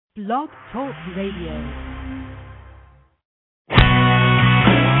Blog Talk Radio.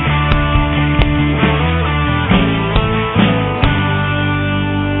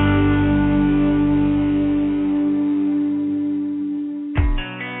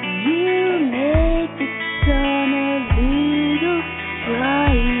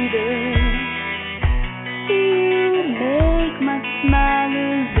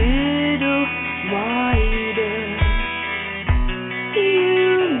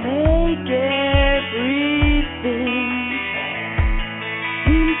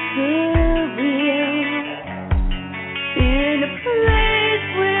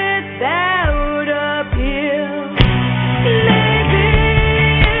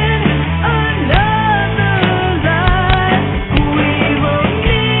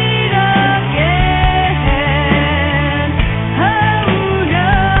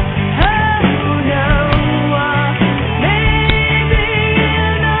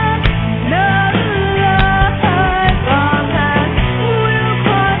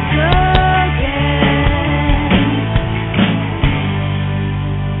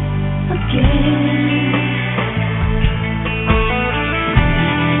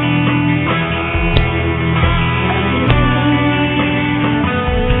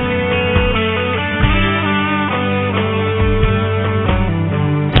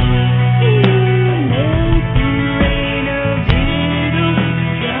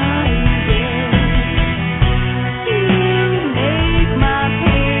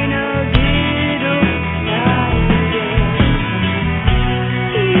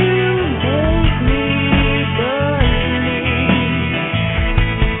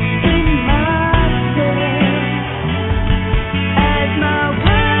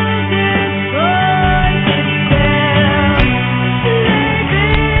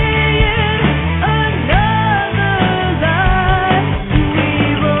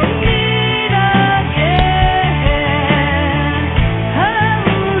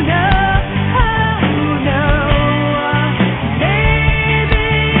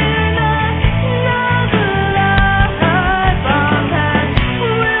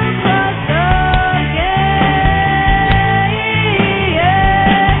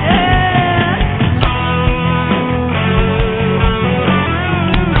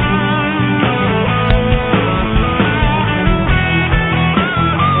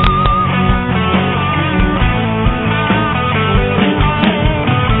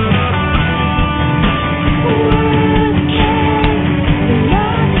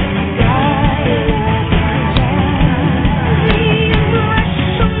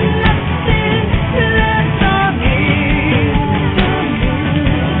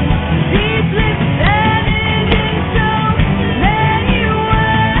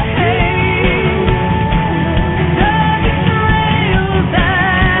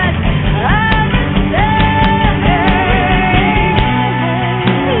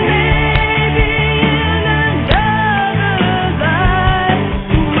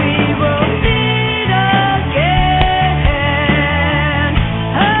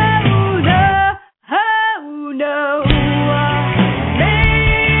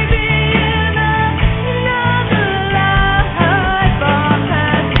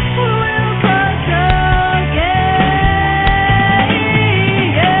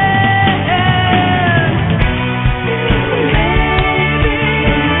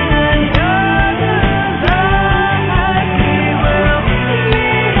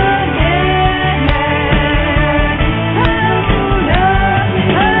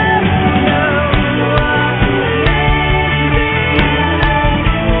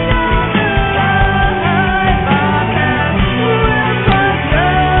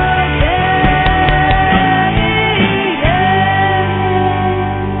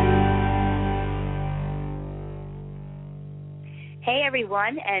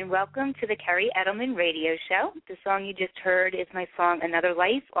 Welcome to the Kerri Edelman Radio Show. The song you just heard is my song Another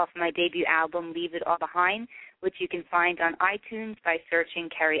Life off my debut album Leave It All Behind, which you can find on iTunes by searching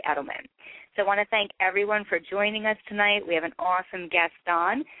Kerri Edelman. So I want to thank everyone for joining us tonight. We have an awesome guest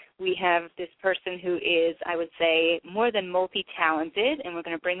on. We have this person who is, I would say, more than multi-talented, and we're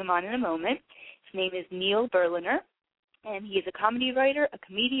going to bring him on in a moment. His name is Neil Berliner, and he is a comedy writer, a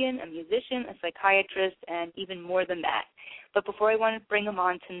comedian, a musician, a psychiatrist, and even more than that. But before I want to bring him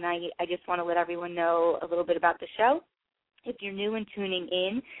on tonight, I just want to let everyone know a little bit about the show. If you're new and tuning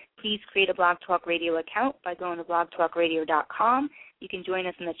in, please create a Blog Talk Radio account by going to blogtalkradio.com. You can join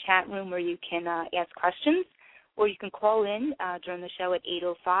us in the chat room where you can ask questions, or you can call in during the show at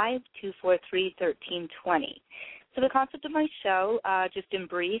 805-243-1320. So the concept of my show, just in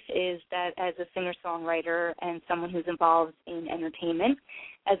brief, is that as a singer-songwriter and someone who's involved in entertainment,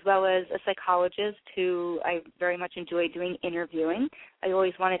 as well as a psychologist who I very much enjoy doing interviewing, I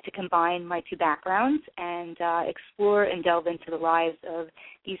always wanted to combine my two backgrounds and explore and delve into the lives of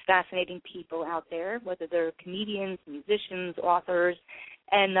these fascinating people out there, whether they're comedians, musicians, authors.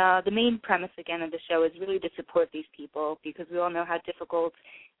 And the main premise, again, of the show is really to support these people because we all know how difficult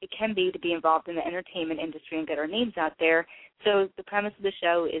it can be to be involved in the entertainment industry and get our names out there. So the premise of the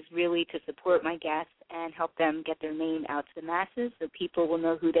show is really to support my guests and help them get their name out to the masses so people will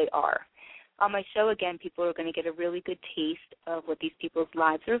know who they are. On my show, again, people are going to get a really good taste of what these people's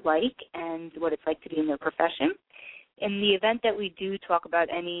lives are like and what it's like to be in their profession. In the event that we do talk about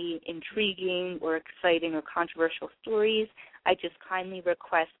any intriguing or exciting or controversial stories, I just kindly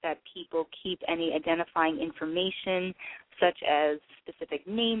request that people keep any identifying information, such as specific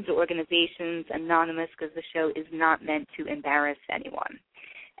names or organizations, anonymous, because the show is not meant to embarrass anyone.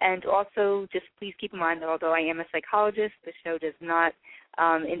 And also, just please keep in mind that although I am a psychologist, the show does not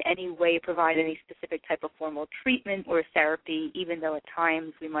in any way provide any specific type of formal treatment or therapy, even though at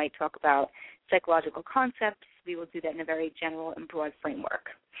times we might talk about psychological concepts. We will do that in a very general and broad framework.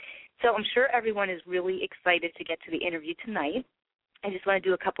 So I'm sure everyone is really excited to get to the interview tonight. I just want to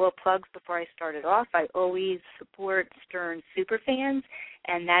do a couple of plugs before I start it off. I always support Stern Superfans,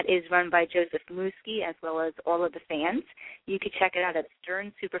 and that is run by Joseph Muskie as well as all of the fans. You can check it out at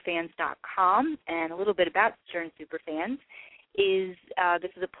sternsuperfans.com. And a little bit about Stern Superfans is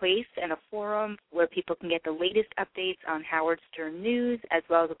this is a place and a forum where people can get the latest updates on Howard Stern news, as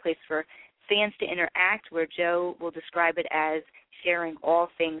well as a place for fans to interact, where Joe will describe it as sharing all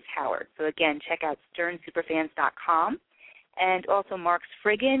things Howard. So again, check out sternsuperfans.com. And also Mark's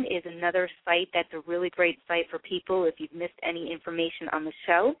Friggin is another site that's a really great site for people if you've missed any information on the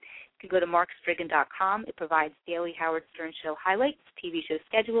show. You can go to marksfriggin.com. It provides daily Howard Stern Show highlights, TV show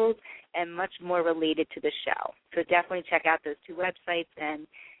schedules, and much more related to the show. So definitely check out those two websites. And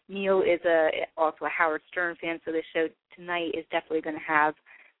Neil is also a Howard Stern fan, so the show tonight is definitely going to have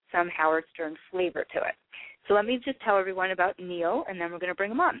some Howard Stern flavor to it. So let me just tell everyone about Neil, and then we're going to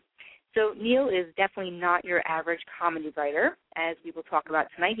bring him on. So Neil is definitely not your average comedy writer, as we will talk about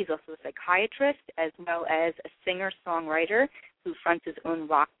tonight. He's also a psychiatrist as well as a singer-songwriter who fronts his own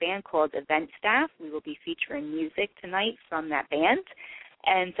rock band called Event Staff. We will be featuring music tonight from that band.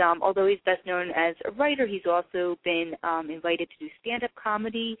 And although he's best known as a writer, he's also been invited to do stand-up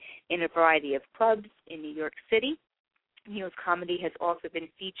comedy in a variety of clubs in New York City. Neil's comedy has also been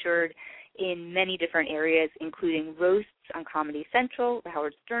featured in many different areas, including roasts on Comedy Central, The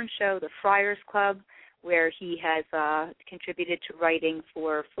Howard Stern Show, The Friars Club, where he has contributed to writing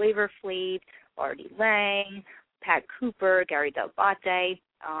for Flavor Flav, Artie Lange, Pat Cooper, Gary Del Abate,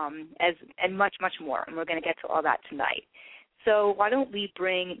 and much, much more. And we're going to get to all that tonight. So why don't we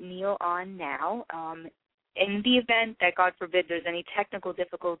bring Neil on now? In the event that, God forbid, there's any technical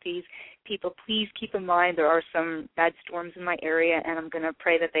difficulties, people please keep in mind there are some bad storms in my area, and I'm going to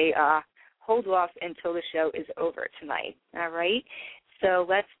pray that they hold off until the show is over tonight. All right? So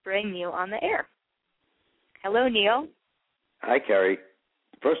let's bring Neil on the air. Hello, Neil. Hi, Kerri.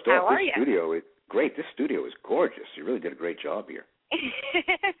 First off, How are you? Studio is great. This studio is gorgeous. You really did a great job here.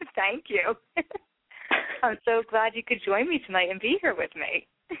 Thank you. I'm so glad you could join me tonight and be here with me.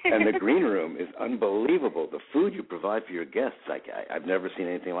 And the green room is unbelievable. The food you provide for your guests, I've never seen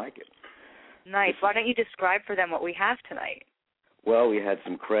anything like it. Nice. Why don't you describe for them what we have tonight? Well, we had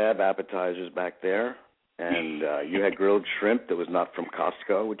some crab appetizers back there, and you had grilled shrimp that was not from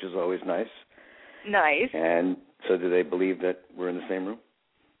Costco, which is always nice. Nice. And so do they believe that we're in the same room?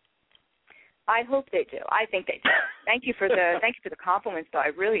 I hope they do. I think they do. Thank you for the compliments, though. I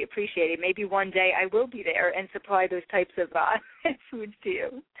really appreciate it. Maybe one day I will be there and supply those types of foods to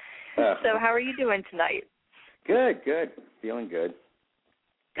you. So how are you doing tonight? Good. Feeling good.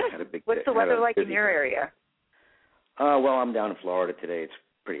 Good. What's the weather like in your area? Well, I'm down in Florida today. It's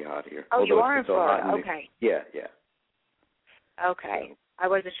pretty hot here. Oh, you are in Florida. Okay. Yeah. Okay. I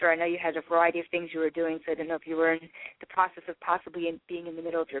wasn't sure. I know you had a variety of things you were doing, so I didn't know if you were in the process of possibly being in the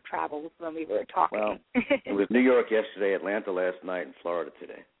middle of your travels when we were talking. Well, it was New York yesterday, Atlanta last night, and Florida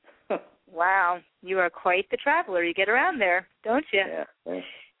today. Wow. You are quite the traveler. You get around there, don't you? Yeah. Thanks.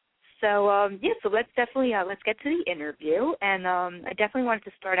 So, so let's definitely, let's get to the interview. And I definitely wanted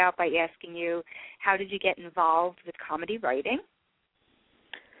to start out by asking you, how did you get involved with comedy writing?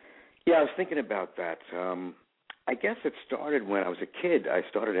 Yeah, I was thinking about that. I guess it started when I was a kid. I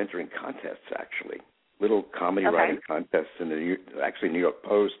started entering contests, actually, little comedy writing contests in the New York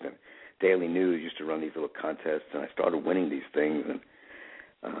Post and Daily News used to run these little contests, and I started winning these things.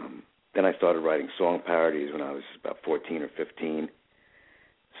 And then I started writing song parodies when I was about 14 or 15.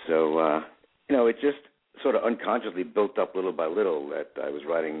 So, it just sort of unconsciously built up little by little that I was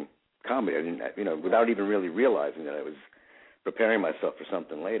writing comedy. I didn't, without even really realizing that I was preparing myself for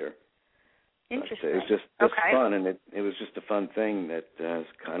something later. Interesting. But, it was just fun, and it was just a fun thing that has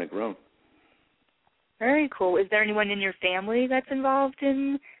kind of grown. Very cool. Is there anyone in your family that's involved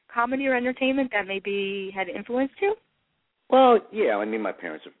in comedy or entertainment that maybe had influenced you? Well, yeah. I mean, my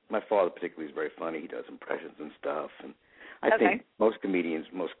father particularly is very funny. He does impressions and stuff, and I think most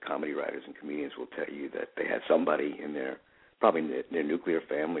comedy writers and comedians will tell you that they had somebody in their nuclear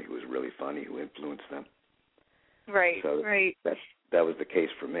family who was really funny, who influenced them. Right, so right. That was the case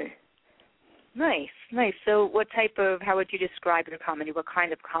for me. Nice. So how would you describe your comedy? What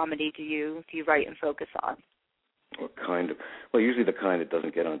kind of comedy do you write and focus on? What kind of? Well, usually the kind that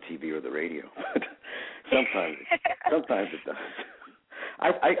doesn't get on TV or the radio. Sometimes it does.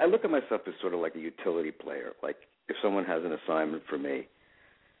 I look at myself as sort of like a utility player. Like if someone has an assignment for me,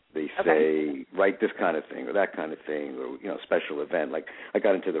 they say, write this kind of thing or that kind of thing or, special event. Like I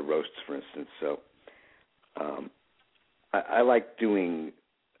got into the roasts, for instance. So I like doing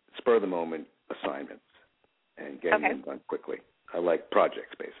spur-of-the-moment assignments and getting them done quickly. I like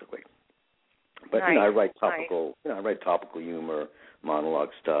projects, basically. But I write topical. I write topical humor, monologue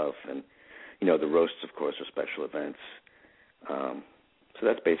stuff, and the roasts, of course, are special events. So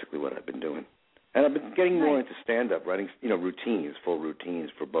that's basically what I've been doing. And I've been getting more into stand-up, writing, routines, full routines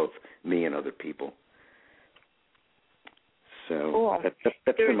for both me and other people. So cool.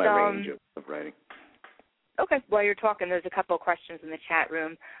 that's been my range of writing. Okay. While you're talking, there's a couple of questions in the chat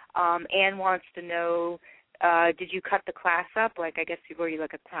room. Anne wants to know, did you cut the class up? Like, I guess were you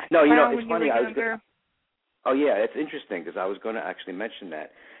like a class No, clown it's funny. It's interesting because I was going to actually mention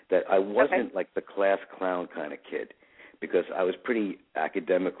that I wasn't like the class clown kind of kid because I was pretty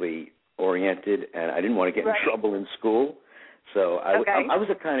academically oriented and I didn't want to get in trouble in school. So I was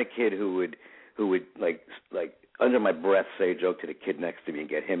the kind of kid who would like under my breath say a joke to the kid next to me and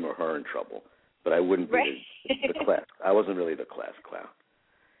get him or her in trouble. But I wouldn't be the class. I wasn't really the class clown.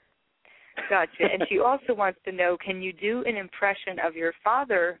 Gotcha. And she also wants to know, can you do an impression of your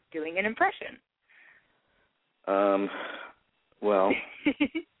father doing an impression? Well,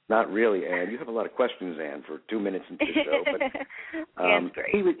 not really, Anne. You have a lot of questions, Anne, for 2 minutes into the show. But Anne's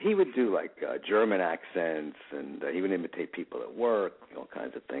great. He would do like German accents, and he would imitate people at work, all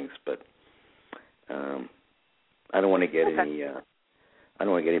kinds of things. But I don't want to get any. I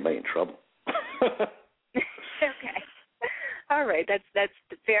don't want to get anybody in trouble. Okay. All right. That's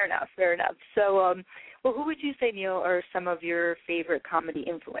fair enough. So, who would you say, Neil, are some of your favorite comedy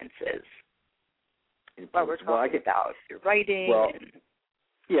influences? While we're talking about your writing.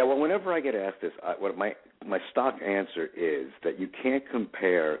 Well, whenever I get asked this, what my stock answer is that you can't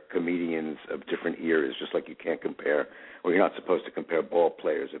compare comedians of different eras, just like you can't compare, or you're not supposed to compare ball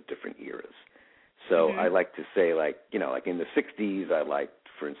players of different eras. So I like to say, like in the 60s, I liked,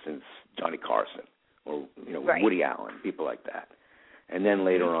 for instance, Johnny Carson or, Woody Allen, people like that. And then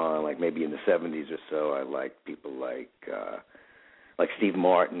later on, like maybe in the 70s or so, I liked people like Steve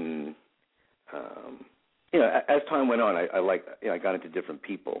Martin. As time went on, I got into different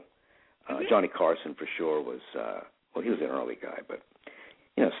people. Johnny Carson for sure was, he was an early guy, but,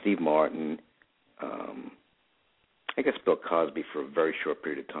 Steve Martin, I guess Bill Cosby for a very short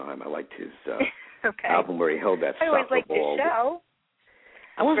period of time. I liked his album where he held that soccer ball. I always liked his show.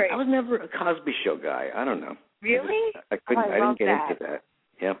 I was never a Cosby Show guy. I don't know. Really? I didn't get into that.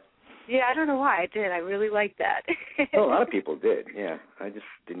 Yeah. Yeah, I don't know why I did. I really liked that. Well, a lot of people did. Yeah, I just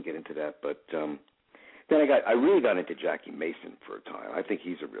didn't get into that. But then I really got into Jackie Mason for a time. I think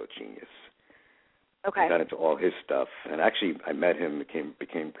he's a real genius. Okay. I got into all his stuff, and actually I met him,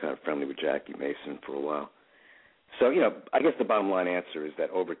 became kind of friendly with Jackie Mason for a while. So I guess the bottom line answer is that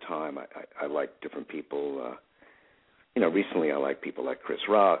over time I like different people. Recently I like people like Chris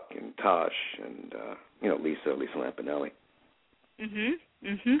Rock and Tosh and Lisa Lampanelli.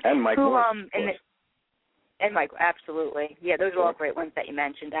 And Mike Morris, and Mike, absolutely. Yeah, those are all great ones that you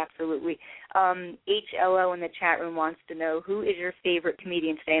mentioned, absolutely. HLO in the chat room wants to know, who is your favorite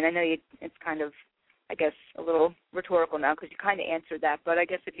comedian today? And I know it's kind of, I guess, a little rhetorical now because you kind of answered that, but I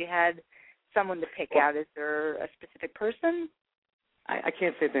guess if you had someone to pick out, is there a specific person? I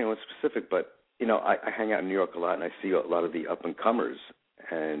can't say anything specific, but, I hang out in New York a lot, and I see a lot of the up-and-comers,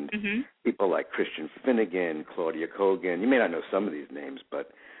 and people like Christian Finnegan, Claudia Kogan. You may not know some of these names,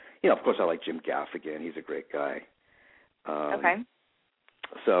 but, of course I like Jim Gaffigan. He's a great guy.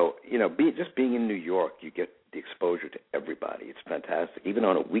 So, just being in New York, you get the exposure to everybody. It's fantastic. Even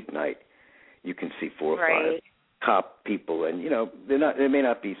on a weeknight, you can see 4 or 5 top people, and they may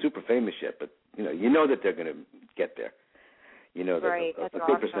not be super famous yet, but you know that they're going to get there. You know that a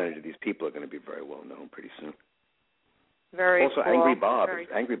good percentage of these people are going to be very well known pretty soon. Very also cool. Angry Bob. Very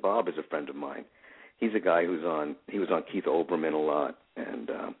Angry Bob is a friend of mine. He's a guy he was on Keith Olbermann a lot and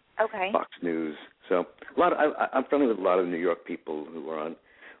Fox News. So I'm friendly with a lot of New York people who are on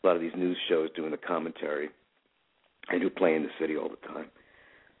a lot of these news shows doing the commentary and who play in the city all the time.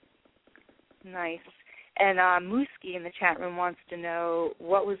 Nice. And Mooski in the chat room wants to know,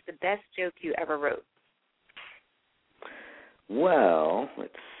 what was the best joke you ever wrote? Well,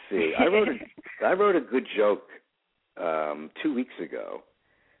 let's see. I wrote a good joke 2 weeks ago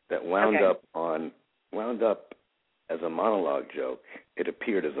that wound up as a monologue joke. It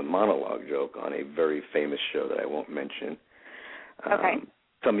appeared as a monologue joke on a very famous show that I won't mention.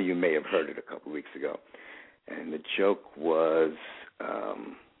 Some of you may have heard it a couple of weeks ago. And the joke was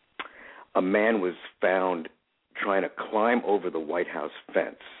a man was found trying to climb over the White House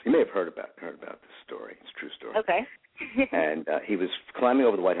fence. You may have heard about this story. It's a true story. Okay. And he was climbing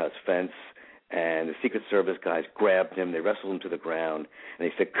over the White House fence, and the Secret Service guys grabbed him. They wrestled him to the ground, and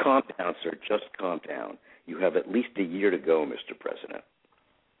they said, "Calm down, sir. Just calm down. You have at least a year to go, Mr. President."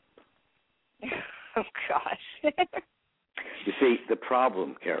 Oh, gosh. You see, the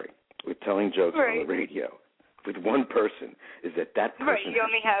problem, Kerri, with telling jokes on the radio with one person is that person you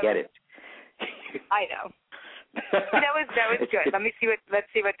only have... get it. I know. That was good. Let's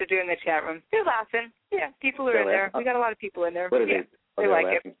see what they're doing in the chat room. They're laughing. Yeah, people are in there. We got a lot of people in there. What are they? They like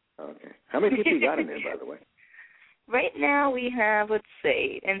laughing? it. Okay. How many people you got in there, by the way? Right now we have, let's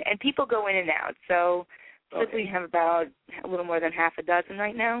see, and people go in and out. So we have about a little more than half a dozen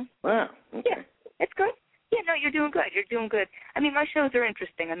right now. Wow. Okay. Yeah, it's good. Yeah, no, you're doing good. You're doing good. I mean, my shows are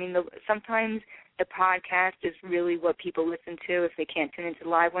interesting. I mean, sometimes the podcast is really what people listen to if they can't tune into the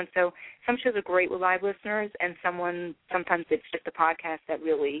live one. So some shows are great with live listeners, and sometimes it's just the podcast that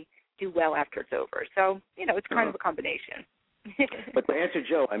really do well after it's over. So, it's kind of a combination. But to answer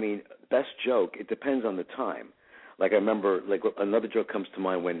Joe, I mean, best joke, it depends on the time. Like I remember, another joke comes to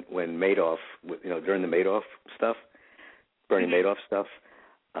mind when Madoff, during the Madoff stuff, Bernie Madoff stuff.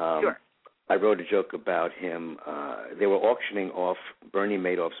 Sure. I wrote a joke about him. They were auctioning off Bernie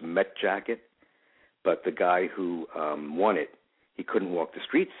Madoff's Met jacket, but the guy who won it, he couldn't walk the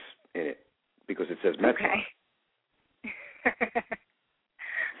streets in it because it says Met. Okay.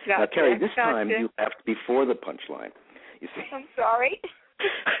 Now, Kerri, this time you laughed before the punchline. You see? I'm sorry.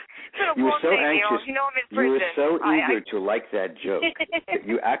 You were so anxious. I'm in prison. You were so eager to like that joke that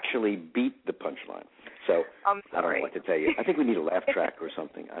you actually beat the punchline. So I'm sorry. I don't know what to tell you. I think we need a laugh track or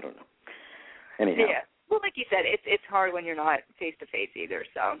something. I don't know. Anyhow. Yeah. Well, like you said, it's hard when you're not face to face either.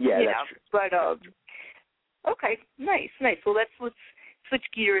 So yeah, that's true. But okay, nice. Well, let's switch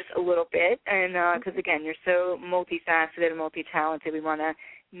gears a little bit, and because again, you're so multifaceted and multi-talented, we want to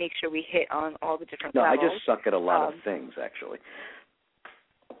make sure we hit on all the different levels. No, I just suck at a lot of things, actually.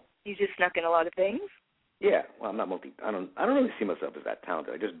 You just snuck in a lot of things? Yeah. Well, I'm not I don't really see myself as that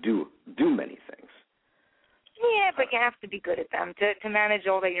talented. I just do many things. Yeah, but you have to be good at them. To manage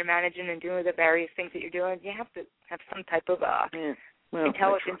all that you're managing and doing the various things that you're doing, you have to have some type of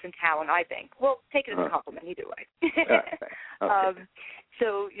intelligence and talent, I think. Well, take it as a compliment either way. Okay.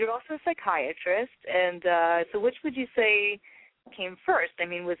 So you're also a psychiatrist, and so which would you say came first? I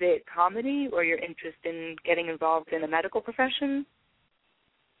mean, was it comedy or your interest in getting involved in the medical profession?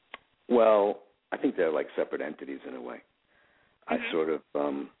 Well, I think they're like separate entities in a way. I sort of,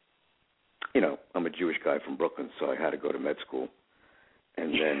 I'm a Jewish guy from Brooklyn, so I had to go to med school.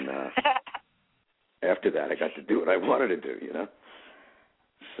 And then after that, I got to do what I wanted to do,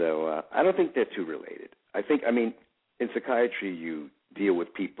 So I don't think they're too related. I mean, in psychiatry, you deal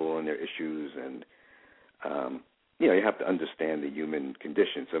with people and their issues, and, you have to understand the human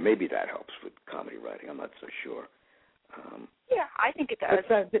condition. So maybe that helps with comedy writing. I'm not so sure. Yeah, I think it does.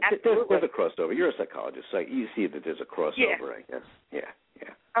 There's a crossover. You're a psychologist, so you see that there's a crossover, I guess. Yeah.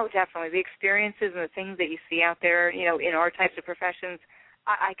 Oh, definitely. The experiences and the things that you see out there, in our types of professions,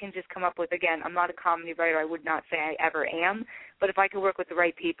 I can just come up with, again, I'm not a comedy writer. I would not say I ever am. But if I could work with the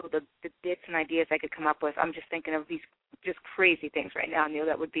right people, the bits and ideas I could come up with, I'm just thinking of these just crazy things right now, Neil,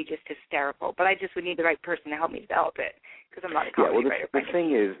 that would be just hysterical. But I just would need the right person to help me develop it because I'm not a comedy writer. The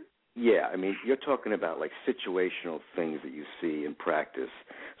thing is, I mean, you're talking about like situational things that you see in practice.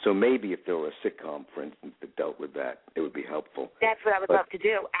 So maybe if there were a sitcom, for instance, that dealt with that, it would be helpful. That's what I would love to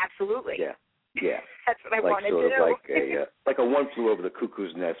do. Absolutely. Yeah. That's what I wanted to do. Like a One Flew Over the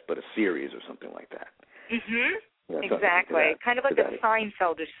Cuckoo's Nest, but a series or something like that. Exactly. Kind of like a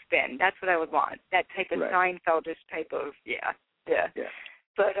Seinfeldish spin. That's what I would want. That type of right. Seinfeldish type of, yeah.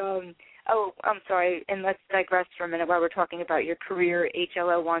 But Oh, I'm sorry, and let's digress for a minute while we're talking about your career.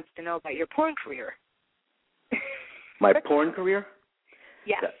 HLO wants to know about your porn career. My porn career?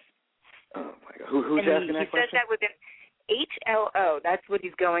 Yes. Oh, my God. Who's asking that question? He says that with an HLO. That's what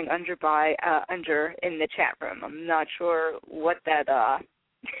he's going under in the chat room. I'm not sure what that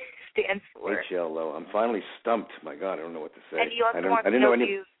stands for. HLO. I'm finally stumped. My God, I don't know what to say. And he also wants to know if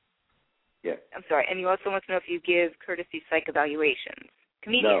you... Yeah. I'm sorry. And he also wants to know if you give courtesy psych evaluations.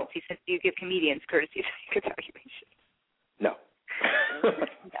 Comedians. No. He says, do you give comedians courtesy psych evaluations? No.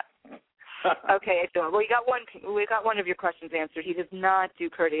 No. Okay, so we got one of your questions answered. He does not do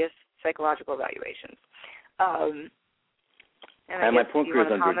courteous psychological evaluations. And my porn career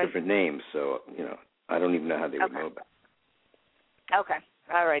is under different names, so I don't even know how they would know about it. Okay.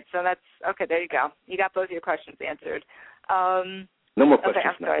 All right. So that's okay. There you go. You got both of your questions answered. No more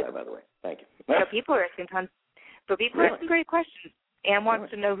questions now, by the way. Thank you. So people are asking tons. But people are asking great questions. Ann wants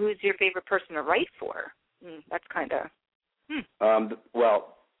to know who's your favorite person to write for. That's kind of.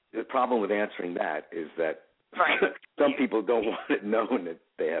 Well, the problem with answering that is that some people don't want it known that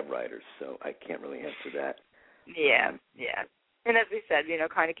they have writers, so I can't really answer that. Yeah, yeah. And as we said,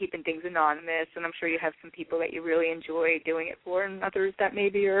 kind of keeping things anonymous, and I'm sure you have some people that you really enjoy doing it for, and others that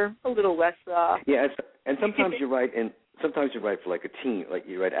maybe are a little less. Yeah, and sometimes you write, for like a team, like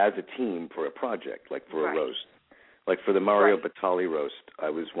you write as a team for a project, like for a roast. Like for the Mario Batali roast,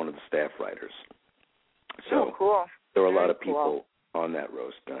 I was one of the staff writers. So cool. There were a lot of people on that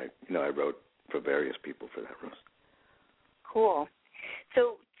roast. And I wrote for various people for that roast. Cool.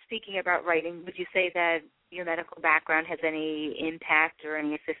 So speaking about writing, would you say that your medical background has any impact or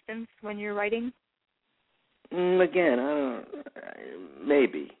any assistance when you're writing? Again, I don't.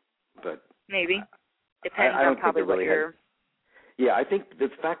 Maybe, but maybe depends on probably what you're. Yeah, I think the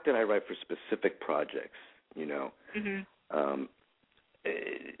fact that I write for specific projects,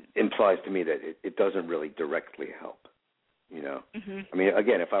 implies to me that it doesn't really directly help. I mean,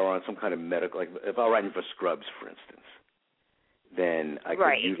 again, if I were on some kind of medical, like if I were writing for Scrubs, for instance, then I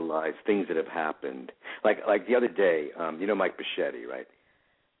could utilize things that have happened. Like the other day, Mike Bocchetti, right?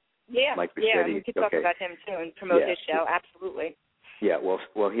 Yeah, Mike Bocchetti. We could talk about him too and promote his show. Absolutely. Yeah,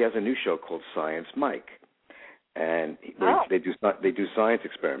 well, he has a new show called Science Mike, and they do science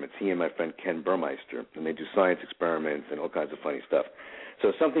experiments. He and my friend Ken Burmeister, and they do science experiments and all kinds of funny stuff.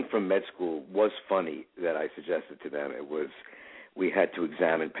 So something from med school was funny that I suggested to them. It was we had to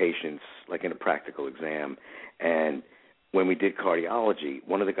examine patients like in a practical exam, and when we did cardiology,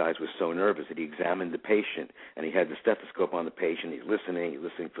 one of the guys was so nervous that he examined the patient, and he had the stethoscope on the patient. He's listening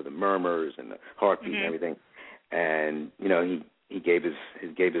for the murmurs and the heartbeat and everything, and he gave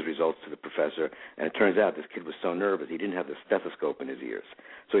his results to the professor, and it turns out this kid was so nervous he didn't have the stethoscope in his ears,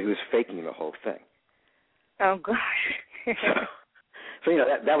 so he was faking the whole thing. Oh gosh. So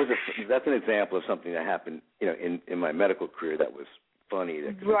that's an example of something that happened in my medical career that was funny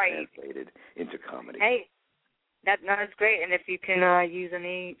that could be translated into comedy. Hey, that's great. And if you can use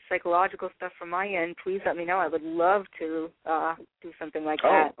any psychological stuff from my end, please let me know. I would love to do something like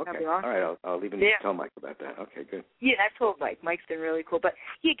that. Oh, okay. That'd be awesome. All right, I'll even tell Mike about that. Okay, good. Yeah, I told Mike. Mike's been really cool. But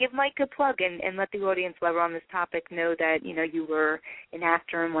give Mike a plug and let the audience while we're on this topic know that you were an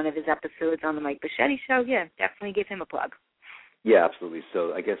actor in one of his episodes on the Mike Bocchetti Show. Yeah, definitely give him a plug. Yeah, absolutely.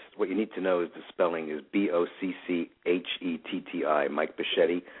 So I guess what you need to know is the spelling is Bocchetti, Mike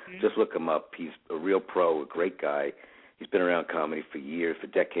Bocchetti. Just look him up. He's a real pro, a great guy. He's been around comedy for years, for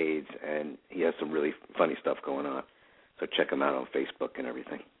decades, and he has some really funny stuff going on. So check him out on Facebook and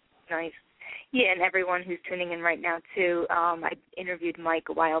everything. Nice. Yeah, and everyone who's tuning in right now, too, I interviewed Mike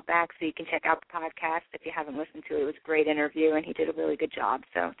a while back, so you can check out the podcast if you haven't listened to it. It was a great interview, and he did a really good job,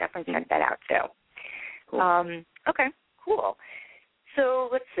 so definitely check that out, too. Cool. Okay. Cool. So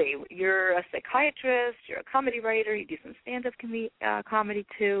let's see. You're a psychiatrist. You're a comedy writer. You do some stand-up comedy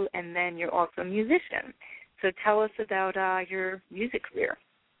too, and then you're also a musician. So tell us about your music career.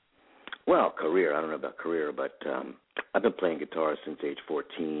 Well, career. I don't know about career, but I've been playing guitar since age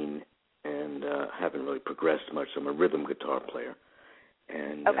 14, and haven't really progressed much. So I'm a rhythm guitar player,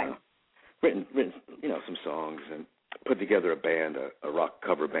 and written some songs and put together a band, a rock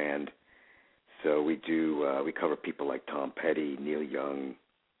cover band. So we cover people like Tom Petty, Neil Young,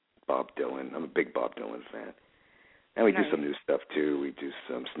 Bob Dylan. I'm a big Bob Dylan fan. And we do some new stuff, too. We do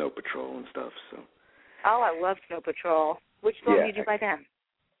some Snow Patrol and stuff. So. Oh, I love Snow Patrol. Which song do you do by them?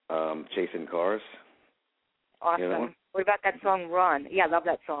 Chasing Cars. Awesome. What about that song, Run? Yeah, I love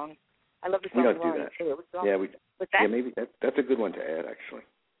that song. I love the song Run, too. What's that? Yeah, maybe that's a good one to add, actually.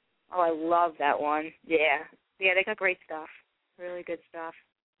 Oh, I love that one. Yeah. Yeah, they got great stuff. Really good stuff.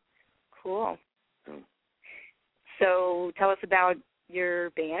 Cool. So tell us about your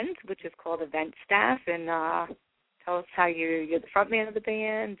band, which is called Event Staff, and tell us how you're the front man of the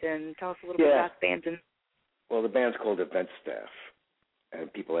band, and tell us a little bit about the band. Well, the band's called Event Staff,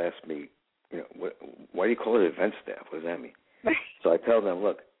 and people ask me, why do you call it Event Staff? What does that mean? So I tell them,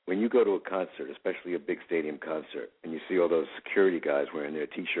 look, when you go to a concert, especially a big stadium concert, and you see all those security guys wearing their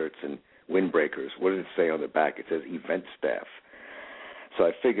T-shirts and windbreakers, what does it say on the back? It says Event Staff. So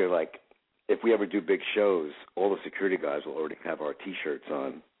I figure, like, if we ever do big shows, all the security guys will already have our T-shirts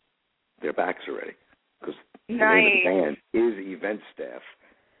on their backs already, because the name of the band is Event Staff.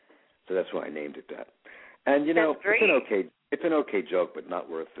 So that's why I named it that. And, it's an okay joke, but not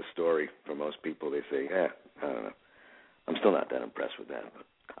worth the story for most people. They say, I don't know. I'm still not that impressed with that. But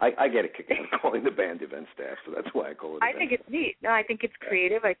I get a kick out of calling the band Event Staff, so that's why I call it Event. I think it's neat. No, I think it's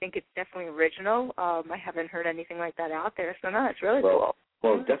creative. I think it's definitely original. I haven't heard anything like that out there, so no, it's really cool.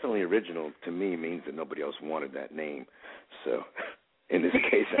 Well, definitely original to me means that nobody else wanted that name. So, in this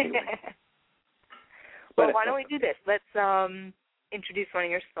case, anyway. Well, why don't we do this? Let's introduce one of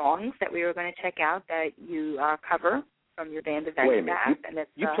your songs that we were going to check out that you cover from your band Event Staff.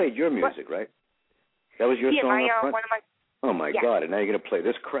 You played your music, right? That was your song? One of my. Oh my God! And now you're going to play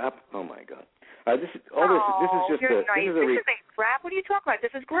this crap? Oh my God! This is just you're nice. This isn't crap. What are you talking about?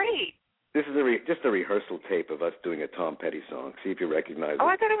 This is great. This is just a rehearsal tape of us doing a Tom Petty song. See if you recognize it. Oh,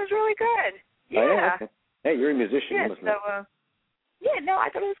 I thought it was really good. Yeah. Oh, yeah? Okay. Hey, you're a musician. Yeah, you must know. I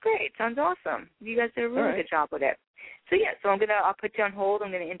thought it was great. It sounds awesome. You guys did a really good job with it. So I'll put you on hold. I'm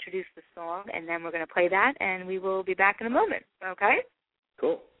going to introduce the song, and then we're going to play that, and we will be back in a moment. Okay?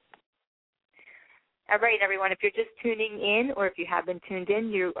 Cool. All right, everyone, if you're just tuning in or if you have been tuned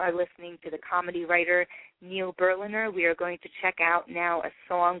in, you are listening to the comedy writer Neil Berliner. We are going to check out now a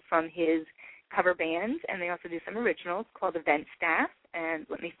song from his cover bands, and they also do some originals called Event Staff. And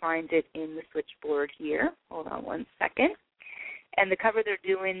let me find it in the switchboard here. Hold on one second. And the cover they're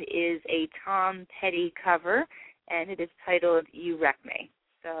doing is a Tom Petty cover, and it is titled You Wreck Me.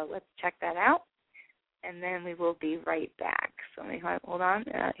 So let's check that out, and then we will be right back. So let me hold on.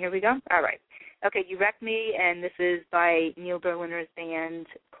 Here we go. All right. Okay, You Wreck Me, and this is by Neil Berliner's band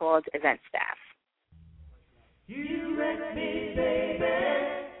called Event Staff. You wreck me, baby.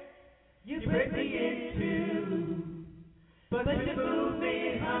 You break me in two. But you move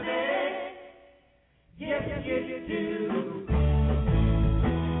me, honey. Yes, you do.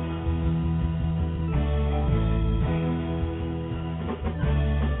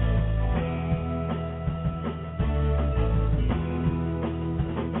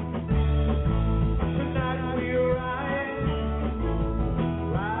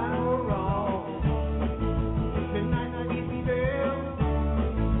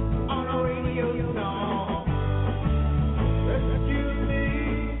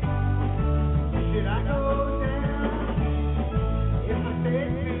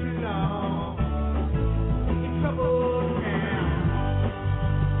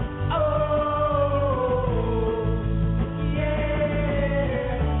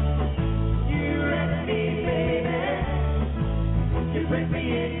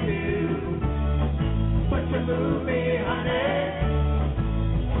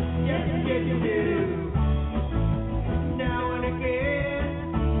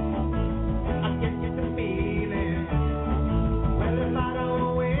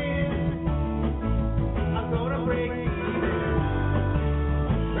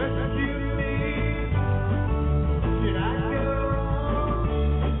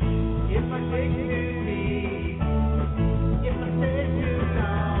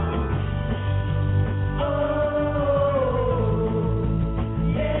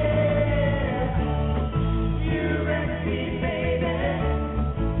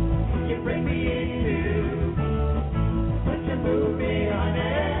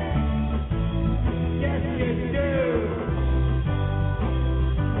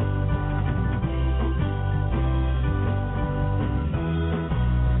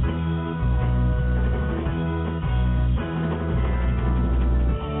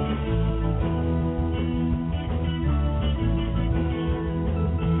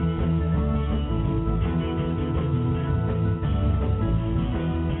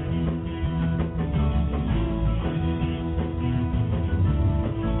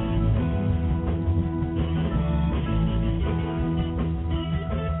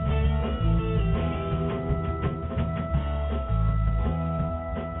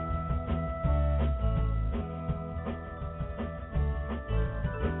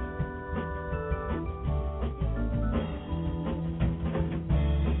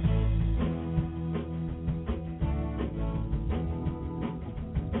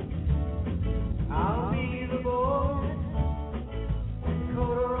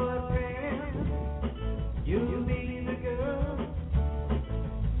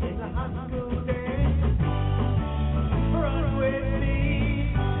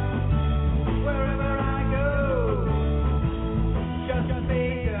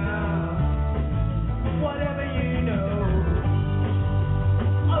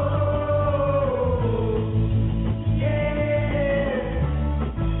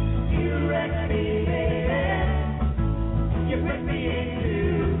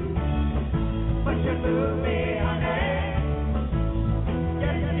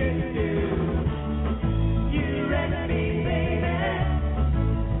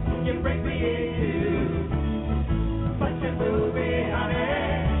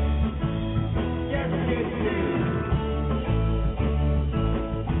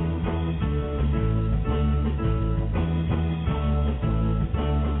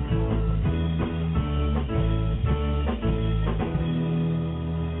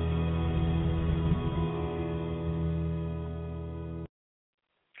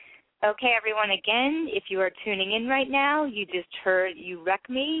 Okay, everyone, again, if you are tuning in right now, you just heard You Wreck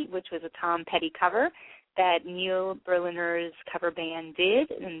Me, which was a Tom Petty cover that Neil Berliner's cover band did,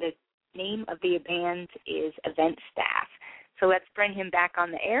 and the name of the band is Event Staff. So let's bring him back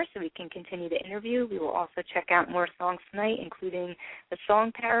on the air so we can continue the interview. We will also check out more songs tonight, including the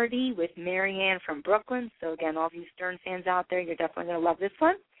song parody with Marianne from Brooklyn. So, again, all of you Stern fans out there, you're definitely going to love this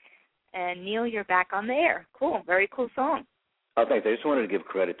one. And, Neil, you're back on the air. Cool. Very cool song. Oh, thanks. I just wanted to give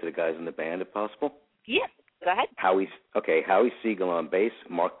credit to the guys in the band, if possible. Yeah, go ahead. Howie Siegel on bass,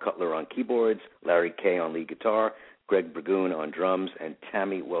 Mark Cutler on keyboards, Larry Kay on lead guitar, Greg Bragoon on drums, and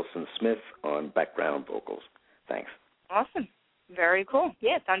Tammy Wilson-Smith on background vocals. Thanks. Awesome. Very cool.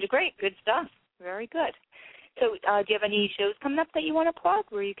 Yeah, it sounded great. Good stuff. Very good. So do you have any shows coming up that you want to plug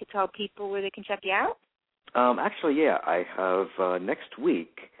where you could tell people where they can check you out? Actually, yeah. I have next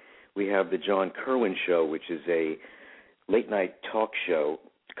week we have the John Kerwin Show, which is a late-night talk show,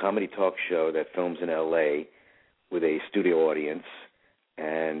 comedy talk show that films in L.A. with a studio audience,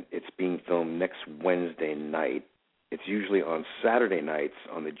 and it's being filmed next Wednesday night. It's usually on Saturday nights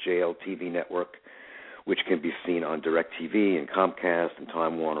on the JLTV network, which can be seen on DirecTV and Comcast and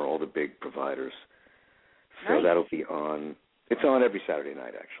Time Warner, all the big providers. So nice. That'll be on. It's on every Saturday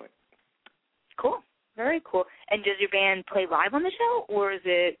night, actually. Cool. Very cool. And does your band play live on the show, or is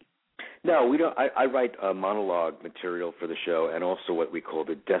it? No, we don't. I write monologue material for the show, and also what we call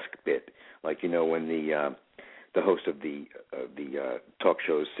the desk bit. Like, you know, when the host of the talk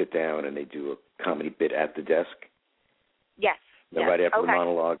shows sit down and they do a comedy bit at the desk. Yes. Right after the okay.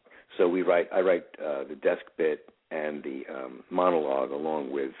 monologue. So I write the desk bit and the monologue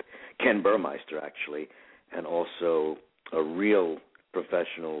along with Ken Burmeister, actually, and also a real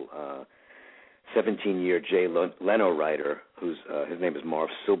professional 17-year Jay Leno writer whose his name is Marv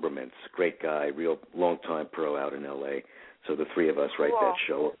Silbermans. Great guy, real long-time pro out in L.A. So the three of us write that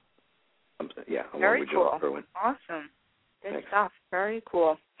show. Along with John Kerwin. Awesome. Good Thanks. stuff. Very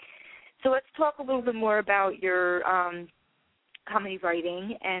cool. So let's talk a little bit more about your comedy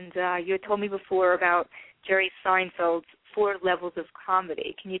writing. And you had told me before about Jerry Seinfeld's 4 levels of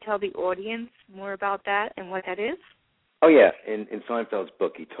comedy. Can you tell the audience more about that and what that is? Oh, yeah. In Seinfeld's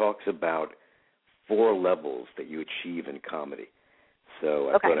book, he talks about 4 levels that you achieve in comedy. So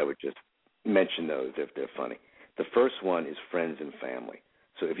I thought I would just mention those if they're funny. The first one is friends and family.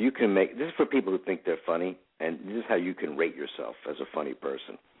 So if you can this is for people who think they're funny, and this is how you can rate yourself as a funny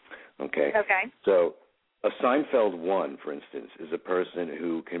person. Okay? Okay. So a Seinfeld 1, for instance, is a person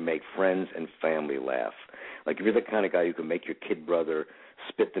who can make friends and family laugh. Like if you're the kind of guy who can make your kid brother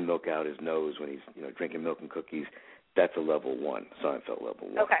spit the milk out his nose when he's drinking milk and cookies, that's a level 1, Seinfeld level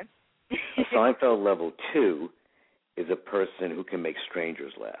 1. Okay. A Seinfeld level 2 is a person who can make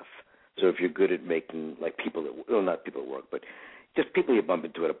strangers laugh. So if you're good at making people not people at work, but just people you bump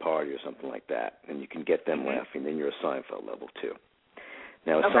into at a party or something like that, and you can get them laughing, then you're a Seinfeld level 2.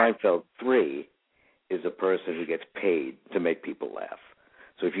 Now, a Seinfeld 3 is a person who gets paid to make people laugh.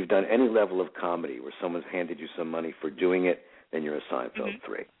 So if you've done any level of comedy where someone's handed you some money for doing it, then you're a Seinfeld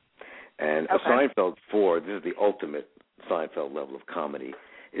 3. And a Seinfeld 4, this is the ultimate Seinfeld level of comedy,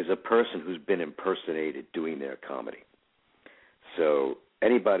 is a person who's been impersonated doing their comedy. So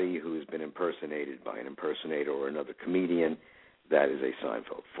anybody who's been impersonated by an impersonator or another comedian, that is a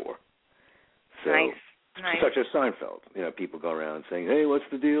Seinfeld 4. So, nice. Such as Seinfeld. People go around saying, hey, what's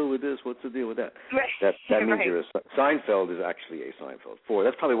the deal with this? What's the deal with that? Right. That means you're Seinfeld is actually a Seinfeld 4.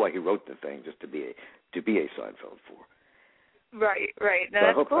 That's probably why he wrote the thing, just to be a Seinfeld 4. Right. No, so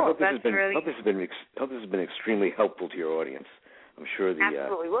that's cool. I hope this has been extremely helpful to your audience. I'm sure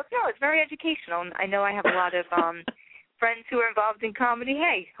Absolutely. Well, no, it's very educational. I know I have a lot of friends who are involved in comedy.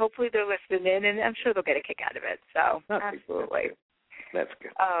 Hey, hopefully they're listening in, and I'm sure they'll get a kick out of it. So, absolutely. That's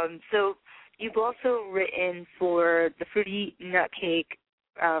good. So you've also written for the Fruity Nutcake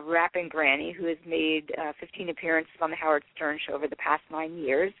Rapping Granny, who has made 15 appearances on the Howard Stern Show over the past 9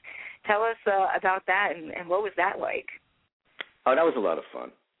 years. Tell us about that, and what was that like? Oh, that was a lot of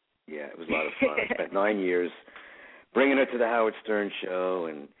fun. Yeah, it was a lot of fun. I spent 9 years bringing her to the Howard Stern Show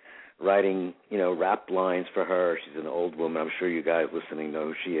and writing, rap lines for her. She's an old woman. I'm sure you guys listening know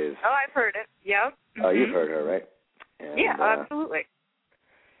who she is. Oh, I've heard it. Yep. Oh, you've heard her, right? And, yeah, absolutely.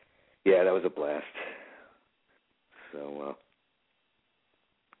 Yeah, that was a blast. So,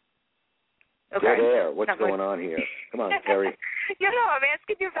 dead air. What's going on here? Come on, Kerri. I'm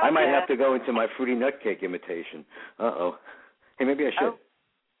asking you about I might have to go into my Fruity Nutcake imitation. Uh-oh. Hey, maybe I should. Oh.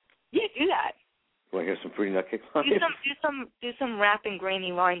 Yeah, do that. You want to hear some Fruity Nutcake lines? Do some rapping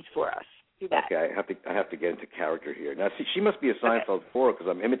Granny lines for us. Do that. Okay, I have to get into character here. Now, see, she must be a Seinfeld 4 because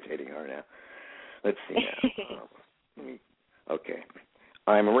I'm imitating her now. Let's see now. Okay.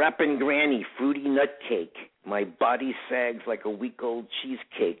 I'm rapping Granny, Fruity Nutcake. My body sags like a week-old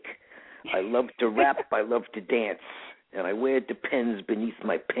cheesecake. I love to rap, I love to dance, and I wear Depends beneath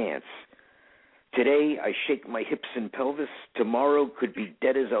my pants. Today I shake my hips and pelvis. Tomorrow could be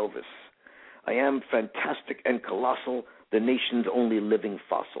dead as Elvis. I am fantastic and colossal, the nation's only living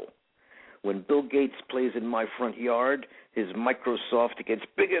fossil. When Bill Gates plays in my front yard, his Microsoft gets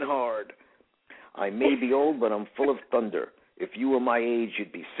big and hard. I may be old, but I'm full of thunder. If you were my age,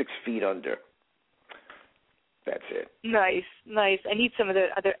 you'd be 6 feet under. That's it. Nice. I need some of the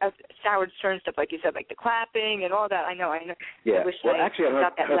other Howard Stern stuff, like you said, like the clapping and all that. I know. Yeah. I wish well, I actually,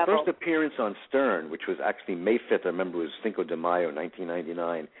 got that her level. first appearance on Stern, which was actually May 5th, I remember it was Cinco de Mayo,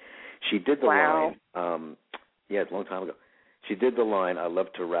 1999, she did the line. Yeah, it's a long time ago. She did the line, I love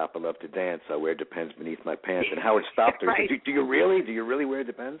to rap, I love to dance, I wear Depends beneath my pants. And Howard stopped her. Right. He said, Do you really wear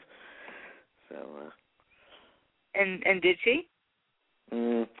Depends? So. And did she?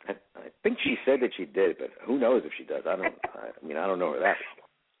 I think she said that she did, but who knows if she does? I don't know her that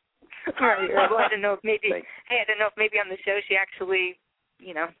well. Right. Well, I don't know if maybe. I don't know if maybe on the show she actually,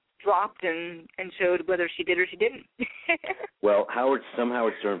 dropped and showed whether she did or she didn't. Well, some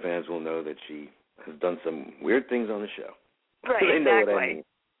Howard Stern fans will know that she has done some weird things on the show. Right. They exactly. know what I mean.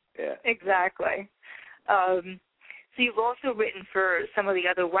 Yeah. Exactly. So you've also written for some of the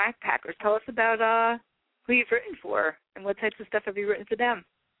other Whack Packers. Tell us about who you've written for and what types of stuff have you written for them?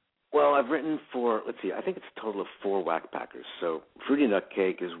 Well, I've written for, let's see, I think it's a total of 4 Whack Packers. So Fruity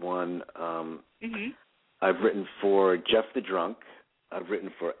Nutcake is one. I've written for Jeff the Drunk. I've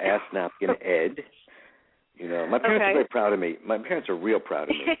written for Ass Napkin Ed. My parents are very proud of me. My parents are real proud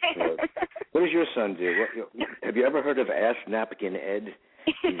of me. What does your son do? Have you ever heard of Ass Napkin Ed?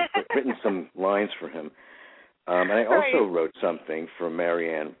 He's written some lines for him. And I also wrote something for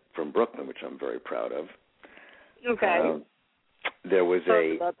Marianne from Brooklyn, which I'm very proud of. Okay. There was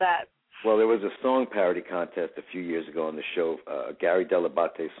about that. Well, there was a song parody contest a few years ago on the show, Gary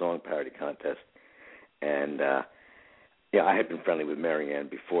Dell'Abate song parody contest, and I had been friendly with Marianne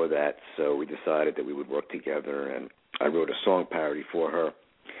before that, so we decided that we would work together, and I wrote a song parody for her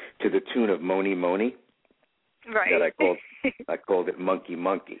to the tune of Moni Moni. Right. That I called it Monkey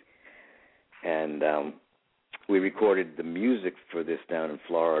Monkey, and we recorded the music for this down in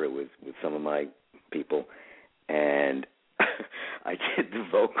Florida with some of my people, and I did the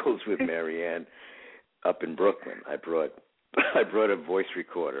vocals with Marianne up in Brooklyn. I brought a voice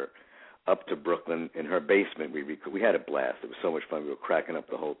recorder up to Brooklyn in her basement. We had a blast. It was so much fun. We were cracking up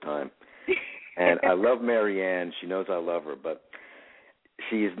the whole time. And I love Marianne. She knows I love her, but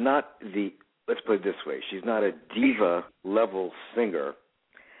she is not let's put it this way, she's not a diva-level singer.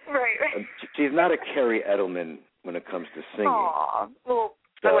 Right. She's not a Kerri Edelman when it comes to singing. Aw. Well,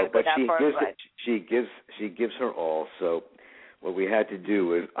 I wouldn't go that far. She gives her all. So what we had to do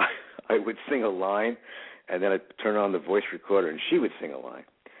was I would sing a line, and then I'd turn on the voice recorder, and she would sing a line.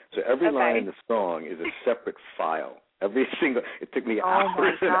 So every line in the song is a separate file. It took me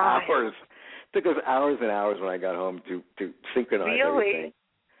hours and hours. It took us hours and hours when I got home to synchronize everything.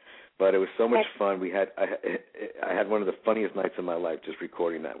 But it was so much fun. I had one of the funniest nights of my life just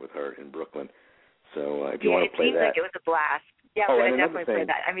recording that with her in Brooklyn. So if you want to play that. It seems like it was a blast. Yeah, I'm going to definitely play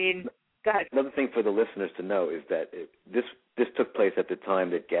that. Go ahead. Another thing for the listeners to know is that this took place at the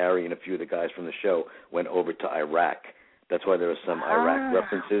time that Gary and a few of the guys from the show went over to Iraq. That's why there are some Iraq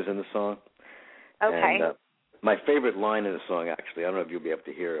references in the song. Okay. And my favorite line in the song, actually, I don't know if you'll be able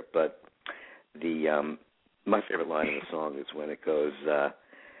to hear it, but my favorite line in the song is when it goes,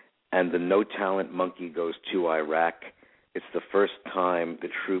 and the no-talent monkey goes to Iraq. It's the first time the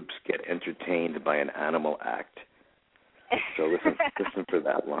troops get entertained by an animal act. So listen for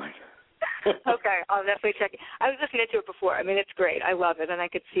that line. Okay, I'll definitely check it. I was listening to it before. It's great. I love it, and I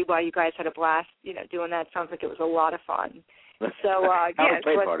could see why you guys had a blast, doing that. Sounds like it was a lot of fun. So, Howard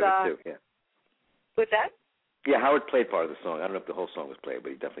played part of it, too, yeah. What's that? Yeah, Howard played part of the song. I don't know if the whole song was played,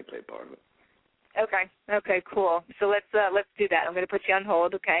 but he definitely played part of it. Okay, cool. So let's do that. I'm going to put you on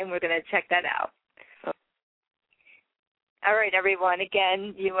hold, okay, and we're going to check that out. All right, everyone.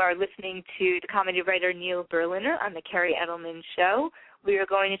 Again, you are listening to the comedy writer Neil Berliner on the Kerri Edelman Show. We are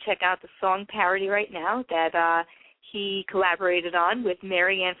going to check out the song parody right now that he collaborated on with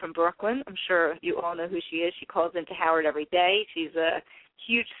Marianne from Brooklyn. I'm sure you all know who she is. She calls into Howard every day. She's a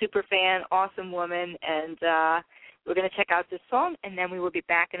huge super fan, awesome woman, and we're going to check out this song, and then we will be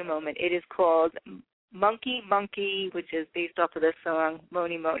back in a moment. It is called Monkey Monkey, which is based off of this song,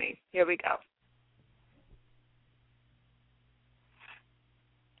 Moni Moni. Here we go.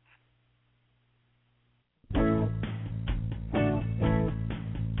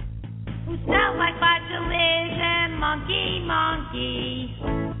 Smells like modulation, monkey, monkey.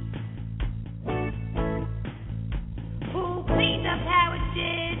 Who cleans up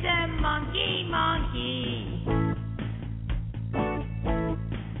houses? A monkey, monkey.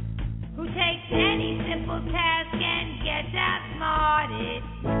 Who takes any simple task and gets outsmarted?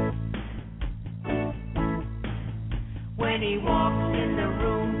 When he walks in the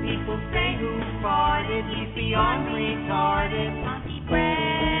room, people say who farted. He's beyond retarded. Monkey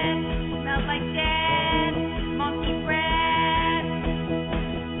breath smells like death. Monkey breath.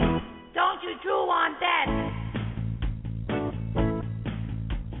 Don't you drool on that?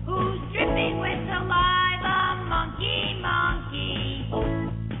 Who's dripping with saliva? Monkey, monkey.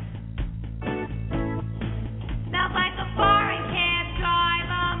 Smells like a foreign cab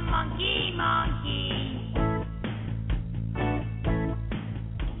driver. Monkey, monkey.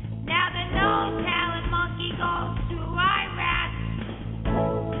 Now the no-talent monkey goes to Iraq.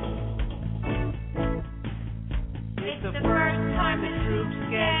 It's the first time the troops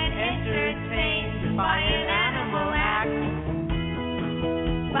get entertained by an animal act.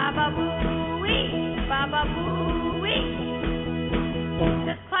 Baba Booey, Baba Booey.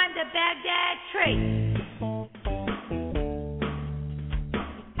 Just climbed the Baghdad tree.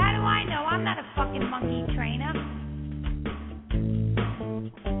 How do I know? I'm not a fucking monkey trainer.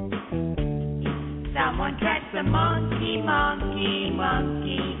 Someone catch the monkey, monkey,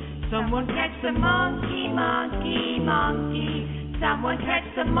 monkey. Someone catch the monkey, monkey, monkey. Someone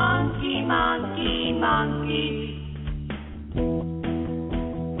catch the monkey, monkey, monkey.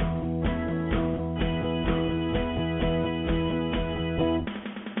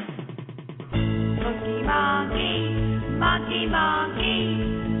 Monkey, monkey, monkey,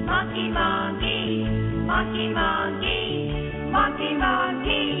 monkey, monkey, monkey, monkey,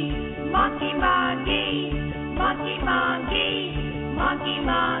 monkey. Monkey, monkey, monkey, monkey, monkey,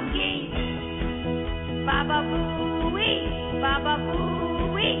 monkey. Baba Booey, Baba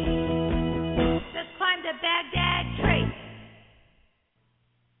Booey. Just climbed the Baghdad tree.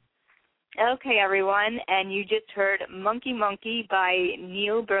 Okay, everyone, and you just heard Monkey Monkey by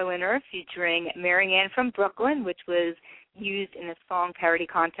Neil Berliner featuring Marianne from Brooklyn, which was used in a song parody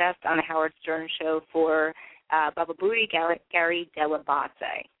contest on the Howard Stern show for Baba Booey, Gary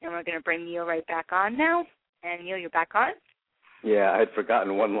Delabate. And we're going to bring Neil right back on now. And Neil, you're back on? Yeah, I had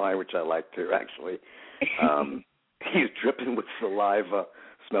forgotten one line, which I like too, actually. He's dripping with saliva,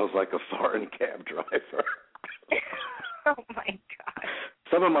 smells like a foreign cab driver. Oh, my God.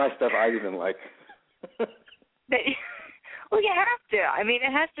 Some of my stuff I even like. Well, you have to. I mean,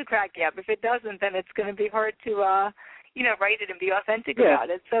 it has to crack you up. If it doesn't, then it's going to be hard to, write it and be authentic about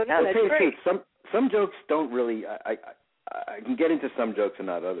it. So, no, that's great. Some jokes don't really, I can get into some jokes and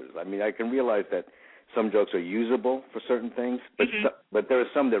not others. I mean, I can realize that some jokes are usable for certain things, but there are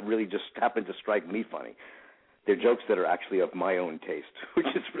some that really just happen to strike me funny. They're jokes that are actually of my own taste, which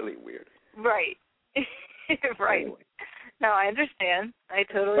is really weird. Right. Right. Anyway. No, I understand. I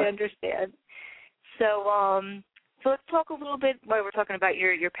totally understand. So let's talk a little bit while we're talking about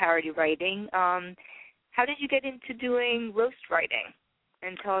your parody writing. How did you get into doing roast writing?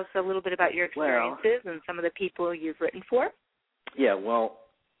 And tell us a little bit about your experiences and some of the people you've written for. Yeah, well,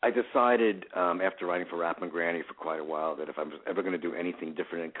 I decided after writing for Rapping Granny for quite a while that if I was ever going to do anything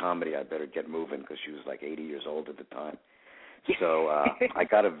different in comedy, I better get moving because she was like 80 years old at the time. So I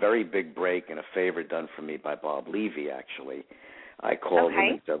got a very big break and a favor done for me by Bob Levy, actually. I called him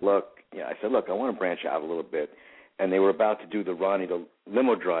and said, look, I want to branch out a little bit. And they were about to do the Ronnie, the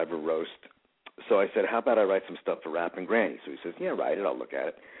limo driver roast. So I said, how about I write some stuff for Rapping Granny? So he says, yeah, write it. I'll look at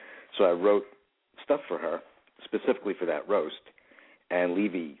it. So I wrote stuff for her, specifically for that roast. And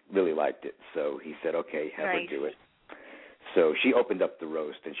Levy really liked it. So he said, okay, have her do it. So she opened up the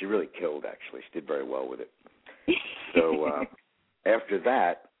roast, and she really killed, actually. She did very well with it. So after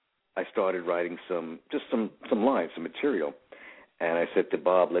that, I started writing some lines, some material. And I said to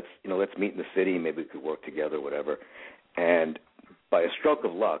Bob, let's meet in the city. Maybe we could work together, whatever. And by a stroke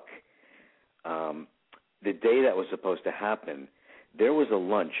of luck, the day that was supposed to happen, there was a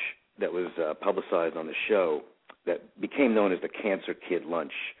lunch that was publicized on the show that became known as the Cancer Kid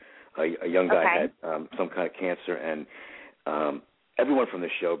Lunch. A young guy had some kind of cancer, and everyone from the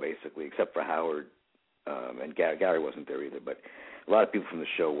show, basically, except for Howard and Gary wasn't there either, but a lot of people from the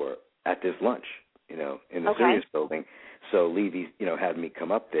show were at this lunch, in the Sirius building. So Levy, had me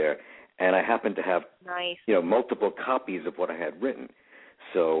come up there, and I happened to have, multiple copies of what I had written.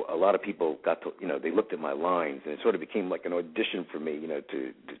 So a lot of people got to, they looked at my lines, and it sort of became like an audition for me,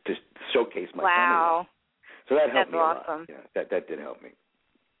 to showcase my comedy. So that helped me a lot. Yeah, that did help me.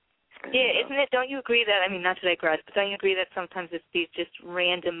 And, yeah, isn't it? Don't you agree that, I mean, not to digress, but don't you agree that sometimes it's these just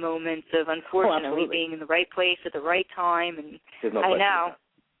random moments of unfortunately being in the right place at the right time? And there's no I question. know.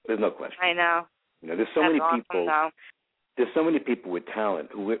 There's no question. I know. You know, there's so That's many awesome, people. though. There's so many people with talent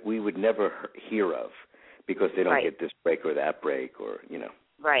who we would never hear of because they don't get this break or that break, or you know.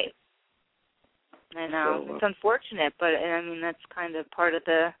 Right. I know. So, it's unfortunate, but I mean that's kind of part of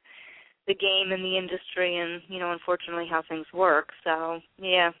the game in the industry, and you know, unfortunately, how things work. So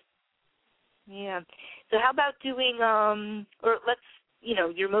yeah. So how about doing or let's, you know,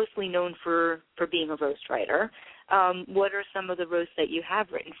 you're mostly known for being a roast writer. What are some of the roasts that you have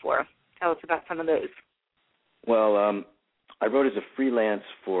written for? Tell us about some of those. Well, I wrote as a freelance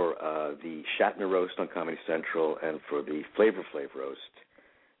for the Shatner roast on Comedy Central and for the Flavor Flav roast.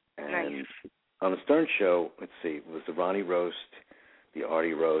 And nice. on the Stern Show, let's see, it was the Ronnie roast, the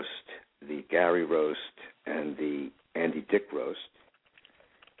Artie roast, the Gary roast, and the Andy Dick roast.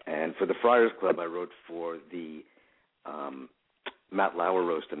 And for the Friars Club, I wrote for the Matt Lauer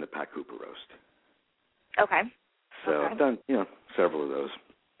roast and the Pat Cooper roast. Okay. So I've done, you know, several of those.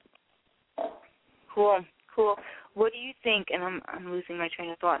 Cool. What do you think? And I'm losing my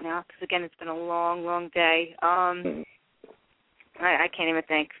train of thought now because again, it's been a long, long day. I can't even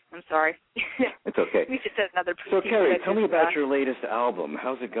think. I'm sorry. It's okay. We just had another. So Kerri, tell me about your latest album.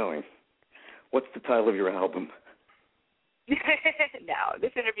 How's it going? What's the title of your album? No,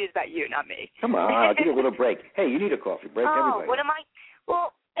 this interview is about you, not me. Come on, I'll give you a little break. Hey, you need a coffee break. Everybody. What am I?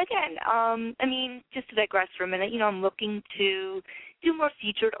 Well, again, I mean, just to digress for a minute, you know, I'm looking to do more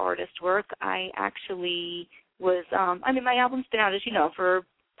featured artist work. I actually was, I mean, my album's been out, as you know, for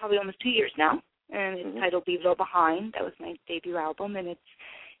probably almost 2 years now, and it's titled Leave It All Behind. That was my debut album, and it's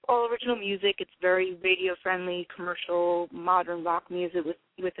all original music. It's very radio-friendly, commercial, modern rock music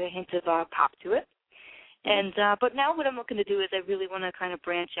with a hint of pop to it. And but now what I'm looking to do is I really want to kind of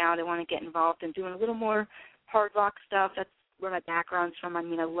branch out. I want to get involved in doing a little more hard rock stuff. That's where my background's from. I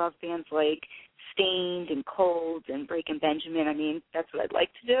mean, I love bands like Stained and Cold and Breaking Benjamin. I mean, that's what I'd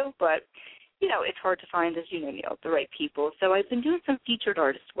like to do. But, you know, it's hard to find, as you know, Neil, the right people. So I've been doing some featured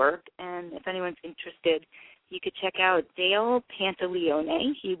artist work, and if anyone's interested, you could check out Dale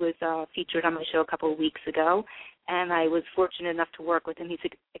Pantaleone. He was featured on my show a couple of weeks ago, and I was fortunate enough to work with him. He's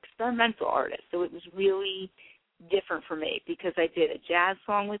an experimental artist, so it was really different for me because I did a jazz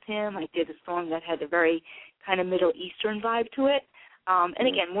song with him. I did a song that had a very kind of Middle Eastern vibe to it. And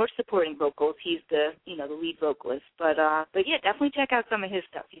again, more supporting vocals. He's the lead vocalist. But yeah, definitely check out some of his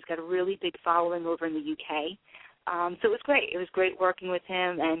stuff. He's got a really big following over in the UK. So it was great. It was great working with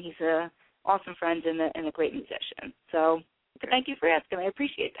him, and he's a awesome friend and a great musician. So thank you for asking. I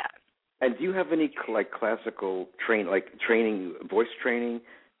appreciate that. And do you have any classical training, voice training?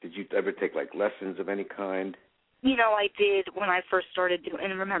 Did you ever take lessons of any kind? You know, I did when I first started doing.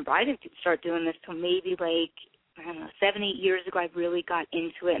 And remember, I didn't start doing this till maybe 7, 8 years ago. I really got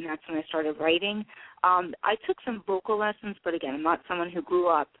into it, and that's when I started writing. I took some vocal lessons, but again, I'm not someone who grew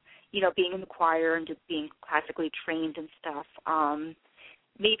up, being in the choir and just being classically trained and stuff.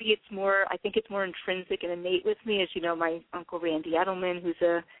 Maybe it's more. I think it's more intrinsic and innate with me, as you know, my uncle Randy Edelman, who's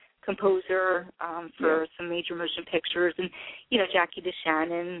a composer for some major motion pictures, and Jackie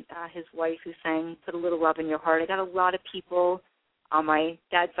DeShannon, his wife, who sang "Put a Little Love in Your Heart." I got a lot of people on my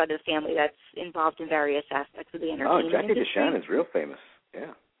dad's side of the family that's involved in various aspects of the entertainment Jackie industry. DeShannon's real famous.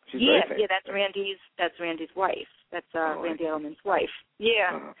 Yeah, she's very famous. Yeah, that's Randy's wife. That's Randy Edelman's wife.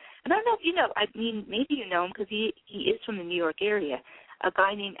 Yeah, and I don't know if you know. I mean, maybe you know him because he is from the New York area. A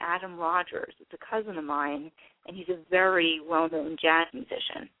guy named Adam Rogers. It's a cousin of mine, and he's a very well-known jazz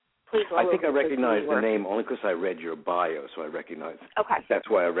musician. I think I recognize the name only because I read your bio, so I recognize. Okay. That's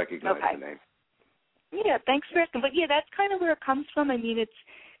why I recognize the name. Yeah, thanks for asking. But, yeah, that's kind of where it comes from. I mean, it's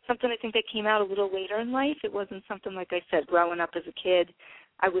something I think that came out a little later in life. It wasn't something, like I said, growing up as a kid.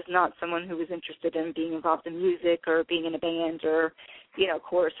 I was not someone who was interested in being involved in music or being in a band or,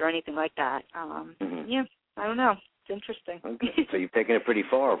 chorus or anything like that. Yeah, I don't know. It's interesting. Okay. So you've taken it pretty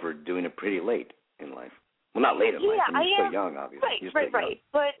far for doing it pretty late in life. Well, not late in life. I mean, you're still young, obviously. Right.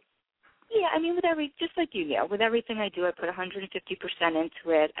 But, yeah, I mean, just like you, Neil, with everything I do, I put 150% into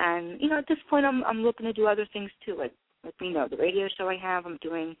it. And, at this point, I'm looking to do other things, too. Like the radio show I have, I'm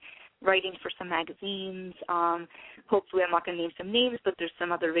doing writing for some magazines. Hopefully, I'm not going to name some names, but there's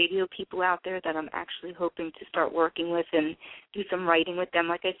some other radio people out there that I'm actually hoping to start working with and do some writing with them.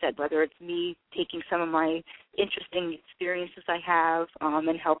 Like I said, whether it's me taking some of my interesting experiences I have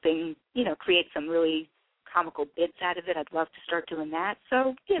and helping, create some really comical bits out of it. I'd love to start doing that.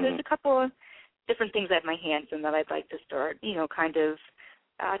 So, yeah, there's a couple of different things I have my hands in that I'd like to start, kind of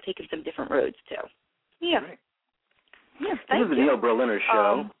taking some different roads, too. Yeah. Right. Yeah, thank you. This is the Neil Berliner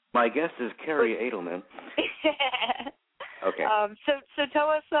Show. My guest is Kerri Edelman. Okay. So tell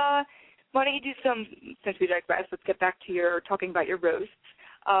us, why don't you do some, since we digress, let's get back to your talking about your roasts.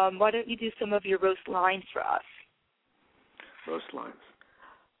 Why don't you do some of your roast lines for us? Roast lines.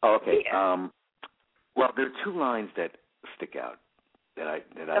 Oh, okay. Yeah. Well, there are two lines that stick out that I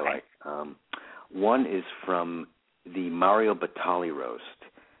like. One is from the Mario Batali roast,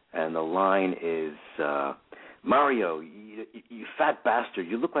 and the line is, Mario, you fat bastard,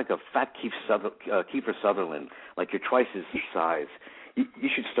 you look like a fat Kiefer Sutherland, like you're twice his size. You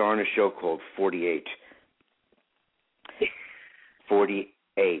should star in a show called 48.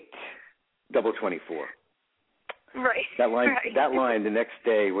 48. Double 24. Right. That line the next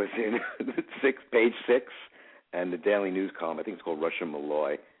day was in page 6, and the Daily News column. I think it's called Russian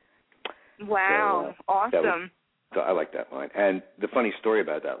Malloy. Wow, so, awesome. So I like that line. And the funny story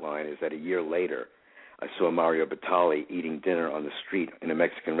about that line is that a year later, I saw Mario Batali eating dinner on the street in a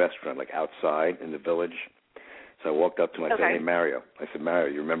Mexican restaurant, like outside in the village. So I walked up to him and I said, "Hey, Mario." I said,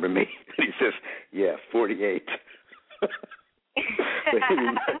 "Mario, you remember me?" And he says, "Yeah, 48.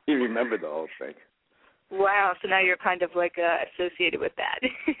 He remembered the whole thing. Wow, so now you're kind of like associated with that.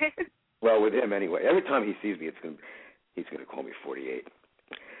 Well, with him anyway. Every time he sees me, he's going to call me 48.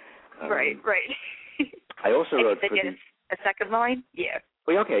 Right. I also wrote for a second line? Yeah.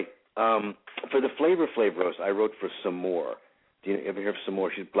 Well, okay. For the Flavor Flav roast, I wrote for Some More. Do you ever hear of Some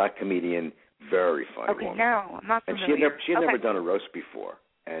More? She's a black comedian, very funny woman. No, I'm not familiar. And she had never done a roast before,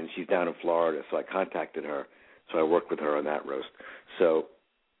 and she's down in Florida, so I contacted her. So I worked with her on that roast. So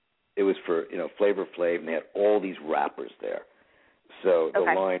it was for, Flavor Flav, and they had all these rappers there. So the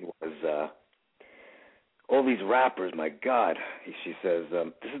line was, all these rappers, my God. She says,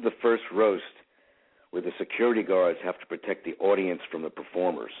 this is the first roast where the security guards have to protect the audience from the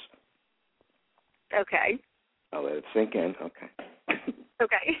performers. Okay. I'll let it sink in. Okay.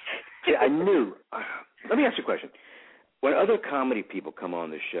 Okay. See, I knew. Let me ask you a question. When other comedy people come on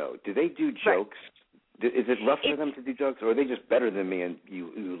the show, do they do jokes? Right. Is it rough for them to do jokes, or are they just better than me and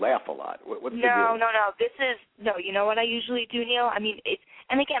you laugh a lot? What's the deal? No. You know what I usually do, Neil? I mean,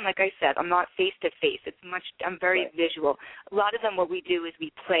 and again, like I said, I'm not face to face. I'm very visual. A lot of them, what we do is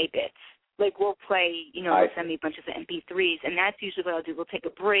we play bits. Like we'll play, they'll send me bunches of MP3s, and that's usually what I'll do. We'll take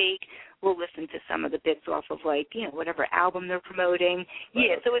a break. We'll listen to some of the bits off of whatever album they're promoting. Right.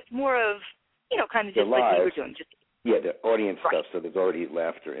 Yeah, so it's more of, kind of just like we were doing. The audience stuff, so there's already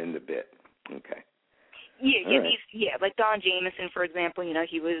laughter in the bit. Okay. Yeah, like Don Jamieson, for example,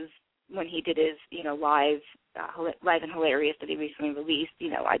 he was, when he did his, live and Hilarious that he recently released,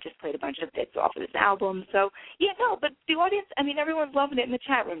 I just played a bunch of bits off of his album. So, but the audience, everyone's loving it in the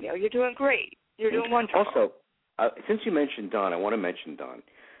chat room, You're doing great. You're doing wonderful. Also, since you mentioned Don, I want to mention Don.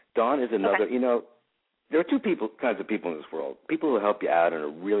 Don is another, there are two kinds of people in this world. People who help you out and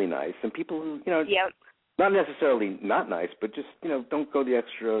are really nice, and people who, not necessarily not nice, but just, don't go the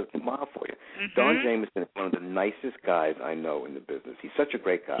extra mile for you. Mm-hmm. Don Jamieson is one of the nicest guys I know in the business. He's such a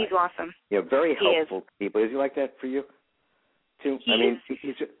great guy. He's awesome. Very helpful to people. Is he like that for you, too?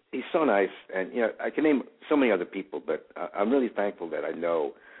 He's so nice. And, I can name so many other people, but I'm really thankful that I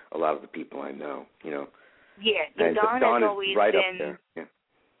know a lot of the people I know, Yeah, and Don has always right been... up there.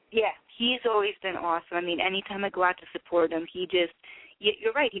 Yeah, he's always been awesome. Anytime I go out to support him, he just...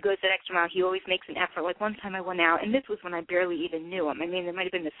 You're right. He goes that extra mile. He always makes an effort. Like one time I went out, and this was when I barely even knew him. It might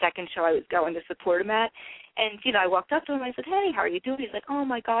have been the second show I was going to support him at. And, I walked up to him and I said, "Hey, how are you doing?" He's like, "Oh,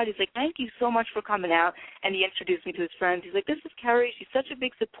 my God." He's like, "Thank you so much for coming out." And he introduced me to his friends. He's like, "This is Kerri. She's such a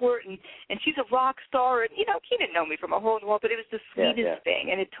big support, and she's a rock star." And, he didn't know me from a hole in the wall, but it was the sweetest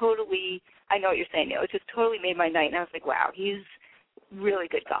thing. And it totally, I know what you're saying, Neil, it just totally made my night. And I was like, wow, he's a really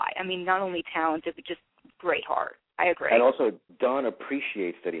good guy. Not only talented, but just great heart. I agree. And also, Don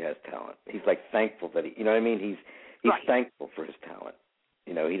appreciates that he has talent. He's thankful that he, He's thankful for his talent.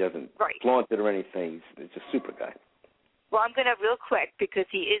 He doesn't flaunt it or anything. He's a super guy. Well, I'm going to real quick because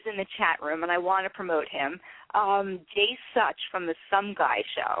he is in the chat room and I want to promote him. Jay Such from the Some Guy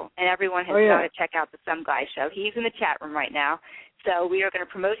Show, and everyone has got to check out the Some Guy Show. He's in the chat room right now. So we are going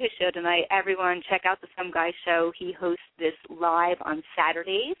to promote his show tonight. Everyone, check out the Some Guy Show. He hosts this live on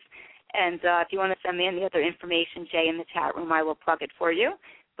Saturdays. And if you want to send me any other information, Jay, in the chat room, I will plug it for you.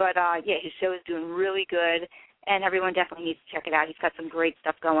 But, his show is doing really good, and everyone definitely needs to check it out. He's got some great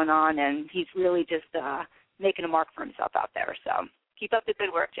stuff going on, and he's really just making a mark for himself out there. So keep up the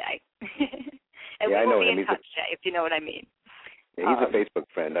good work, Jay. And we will be in touch, Jay, if you know what I mean. Yeah, he's a Facebook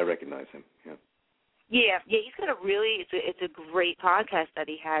friend. I recognize him. Yeah, he's got it's a great podcast that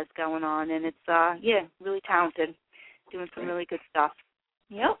he has going on, and it's, really talented, doing some really good stuff.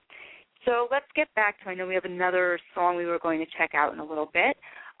 Yep. So let's get back to, I know we have another song we were going to check out in a little bit.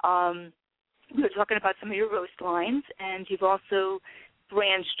 We were talking about some of your roast lines, and you've also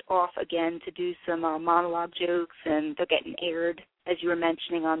branched off again to do some monologue jokes, and they're getting aired, as you were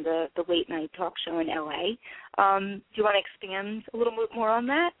mentioning, on the late night talk show in L.A. Do you want to expand a little bit more on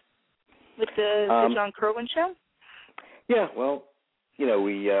that with the John Kerwin Show? Yeah, well, you know,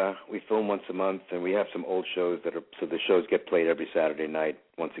 we film once a month, and we have some old shows so the shows get played every Saturday night,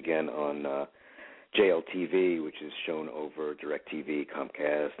 once again on JLTV, which is shown over DirecTV,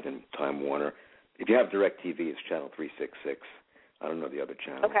 Comcast, and Time Warner. If you have DirecTV, it's channel 366. I don't know the other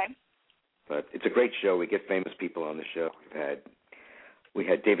channel. Okay. But it's a great show. We get famous people on the show. We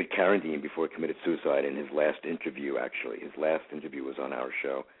had David Carradine before he committed suicide in his last interview, actually. His last interview was on our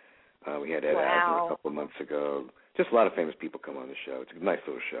show. We had Ed Asner a couple of months ago. Just a lot of famous people come on the show. It's a nice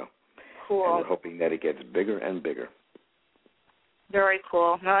little show. Cool. And we're hoping that it gets bigger and bigger. Very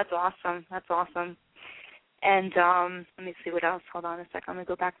cool. No, that's awesome. That's awesome. And let me see what else. Hold on a second. I'm going to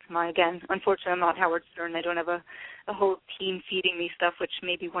go back to again. Unfortunately, I'm not Howard Stern. I don't have a whole team feeding me stuff, which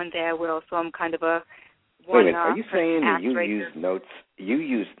maybe one day I will. So I'm kind of a one. Wait a minute. Are you saying that you use notes? You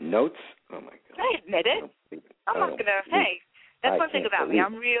use notes? Oh, my God. I admit it. I'm not going to. Hey, that's one thing about me.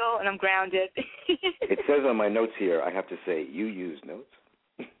 I'm real and I'm grounded. It says on my notes here, I have to say, you use notes?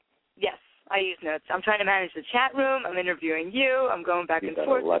 Yes. I use notes. I'm trying to manage the chat room. I'm interviewing you. I'm going back and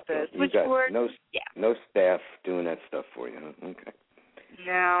forth with the switchboard. No staff doing that stuff for you, huh? Okay.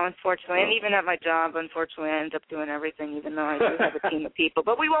 No, unfortunately. And even at my job, unfortunately, I end up doing everything, even though I do have a team of people.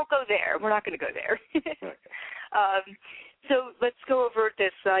 But we won't go there. We're not going to go there. Okay. So let's go over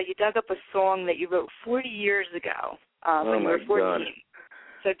this. You dug up a song that you wrote 40 years ago when you were 14. God.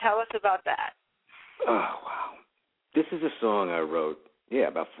 So tell us about that. Oh, wow. This is a song I wrote. Yeah,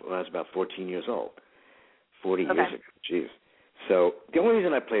 when I was about 14 years old, 40 years ago. Jeez. So the only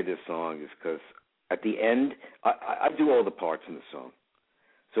reason I played this song is because at the end, I do all the parts in the song.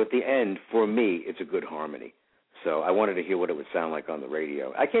 So at the end, for me, it's a good harmony. So I wanted to hear what it would sound like on the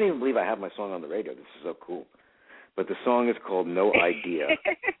radio. I can't even believe I have my song on the radio. This is so cool. But the song is called No Idea,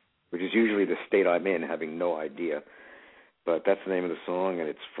 which is usually the state I'm in, having no idea. But that's the name of the song, and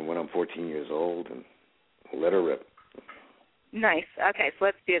it's from when I'm 14 years old, and let her rip. Nice. Okay, so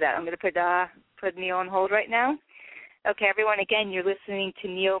let's do that. I'm going to put Neil on hold right now. Okay, everyone, again, you're listening to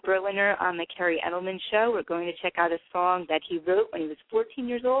Neil Berliner on the Kerri Edelman Show. We're going to check out a song that he wrote when he was 14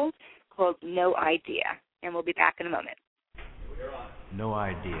 years old called No Idea, and we'll be back in a moment. No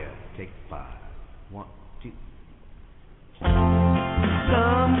Idea. Take 5. 1, 2.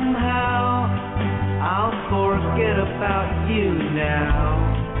 Somehow I'll forget about you now.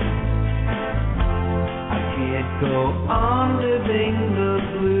 Can't go on living the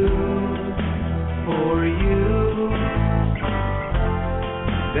blues for you.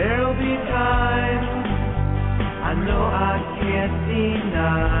 There'll be times I know I can't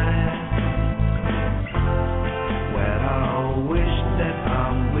deny when I'll wish that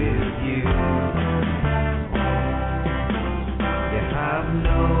I'm with you. You have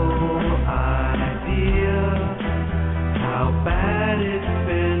no idea how bad it's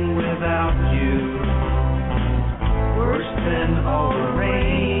been without you. Worse than all the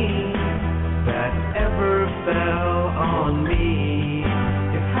rain that ever fell on me.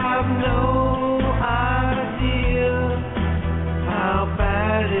 You have no idea how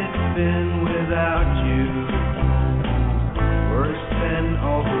bad it's been without you. Worse than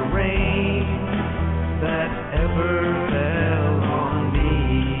all the rain that ever fell on me.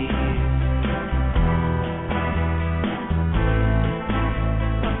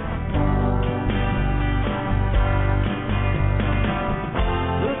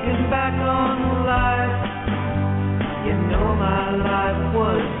 Back on life, you know my life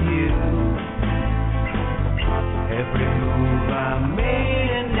was you. Every move I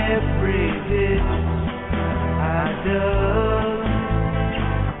made and every ditch I dug.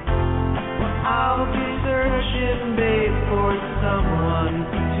 Well, I'll be searching, babe, for someone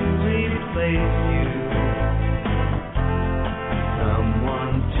to replace you.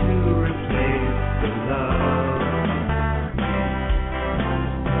 Someone to replace the love.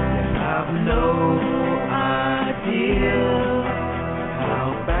 No idea how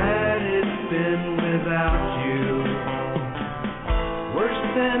bad it's been without you. Worse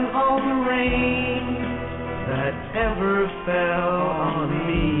than all the rain that ever fell on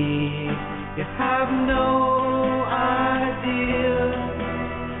me. You have no idea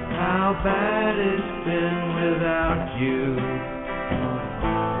how bad it's been without you.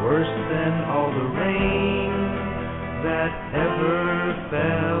 Worse than all the rain that ever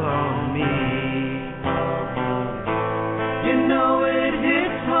fell on me. You know it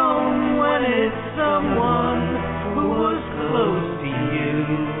hits home when it's someone who was close to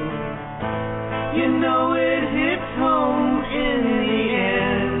you.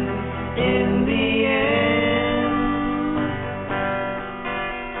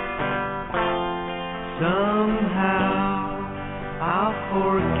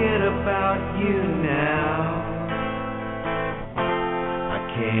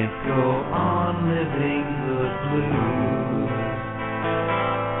 can't go on living the blues.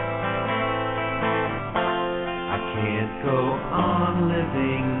 I can't go on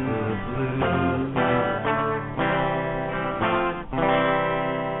living the blues.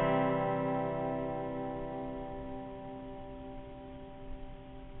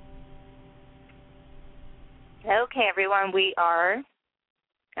 Okay, everyone, we're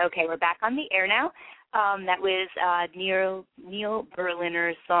back on the air now. That was Neil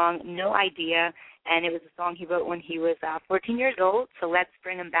Berliner's song, No Idea, and it was a song he wrote when he was 14 years old, so let's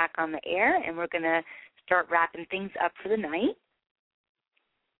bring him back on the air, and we're going to start wrapping things up for the night.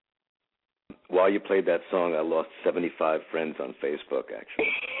 While you played that song, I lost 75 friends on Facebook,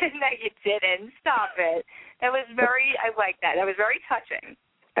 actually. No, you didn't. Stop it. I like that. That was very touching.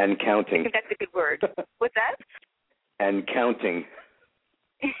 And counting. I think that's a good word. What's that? And counting.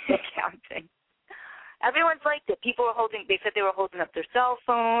 Counting. Everyone's liked it. They said they were holding up their cell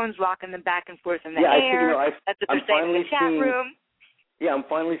phones, rocking them back and forth in the air. That's what they're saying in the chat room. Yeah, I'm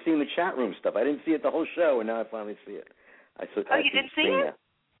finally seeing the chat room stuff. I didn't see it the whole show, and now I finally see it. You didn't see it?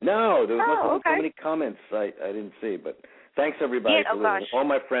 No, there was so many comments I didn't see. But thanks, everybody, for listening. All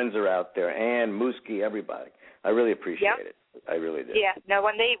my friends are out there, Ann, Mooski, everybody. I really appreciate it. I really do. Yeah, no,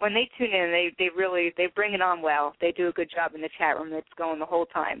 when they tune in, they bring it on well. They do a good job in the chat room. It's going the whole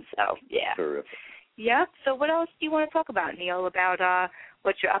time. So yeah. Terrific. Yeah. So what else do you want to talk about, Neil? About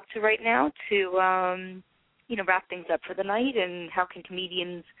what you're up to right now to wrap things up for the night, and how can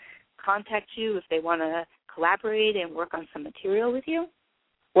comedians contact you if they want to collaborate and work on some material with you?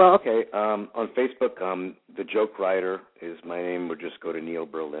 Well, okay. On Facebook, The Joke Writer is my name. Would just go to Neil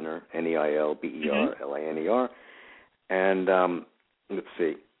Berliner, NeilBerliner. And let's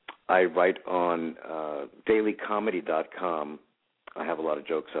see, I write on dailycomedy.com. I have a lot of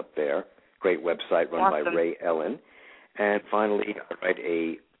jokes up there. Great website run by Ray Ellen. And finally, I write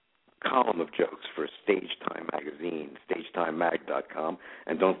a column of jokes for Stagetime Magazine, stagetimemag.com.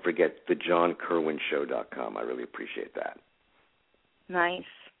 And don't forget the JohnKerwinShow.com. I really appreciate that. Nice.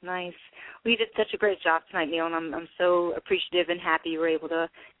 Well, you did such a great job tonight, Neil, and I'm so appreciative and happy you were able to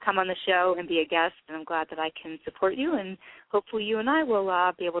come on the show and be a guest, and I'm glad that I can support you, and hopefully you and I will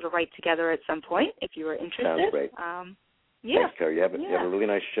be able to write together at some point if you are interested. Sounds great. Yeah. Thanks, Kerri. You have a really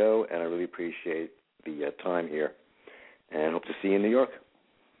nice show, and I really appreciate the time here, and hope to see you in New York.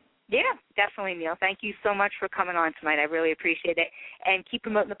 Yeah, definitely, Neil. Thank you so much for coming on tonight. I really appreciate it. And keep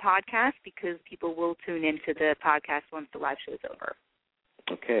promoting the podcast because people will tune into the podcast once the live show is over.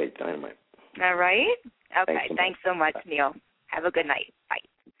 Okay, dynamite. All right? Okay, thanks so much, Bye. Neil. Have a good night. Bye.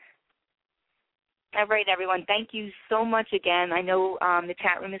 All right, everyone. Thank you so much again. I know the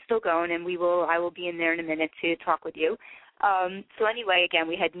chat room is still going, and I will be in there in a minute to talk with you. So anyway, again,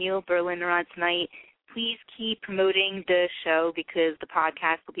 we had Neil Berliner on tonight. Please keep promoting the show because the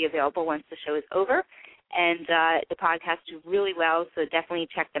podcast will be available once the show is over. And the podcast do really well, so definitely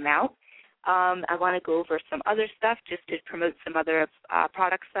check them out. I want to go over some other stuff just to promote some other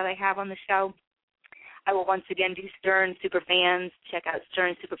products that I have on the show. I will once again do Stern Superfans. Check out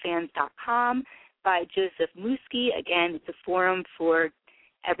sternsuperfans.com by Joseph Mooski. Again, it's a forum for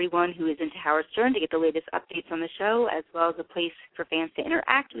everyone who is into Howard Stern to get the latest updates on the show, as well as a place for fans to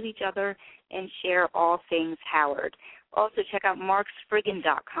interact with each other and share all things Howard. Also, check out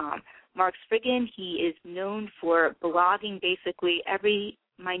marksfriggin.com. Mark Spriggan, he is known for blogging basically every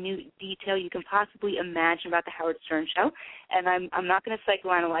minute detail you can possibly imagine about the Howard Stern Show. And I'm not going to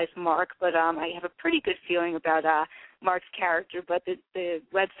psychoanalyze Mark, but I have a pretty good feeling about Mark's character. But the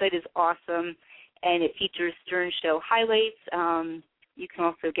website is awesome, and it features Stern Show highlights. You can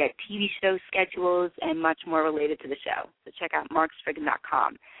also get TV show schedules and much more related to the show. So check out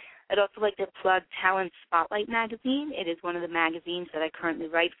marksfriggin.com. I'd also like to plug Talent Spotlight magazine. It is one of the magazines that I currently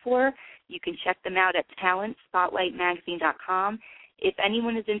write for. You can check them out at talentspotlightmagazine.com. If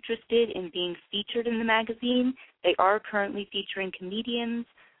anyone is interested in being featured in the magazine, they are currently featuring comedians.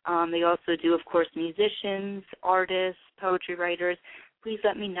 They also do, of course, musicians, artists, poetry writers. Please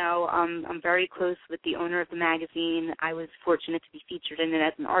let me know. I'm very close with the owner of the magazine. I was fortunate to be featured in it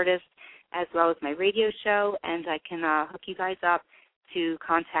as an artist, as well as my radio show, and I can hook you guys up to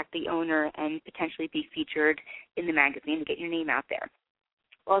contact the owner and potentially be featured in the magazine to get your name out there.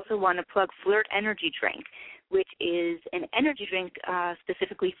 Also want to plug Flirt Energy Drink, which is an energy drink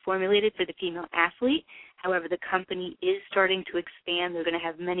specifically formulated for the female athlete. However, the company is starting to expand. They're going to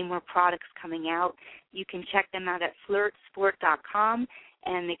have many more products coming out. You can check them out at flirtsport.com.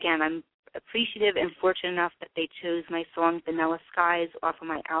 And again, I'm appreciative and fortunate enough that they chose my song Vanilla Skies off of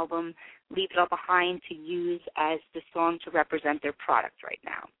my album Leave It All Behind to use as the song to represent their product right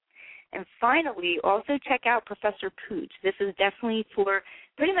now. And finally, also check out Professor Pooch. This is definitely for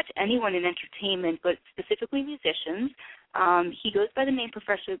pretty much anyone in entertainment, but specifically musicians. He goes by the name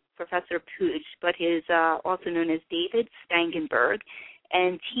Professor Pooch, but is also known as David Stangenberg.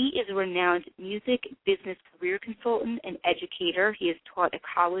 And he is a renowned music business career consultant and educator. He has taught at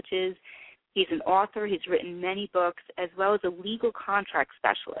colleges. He's an author. He's written many books, as well as a legal contract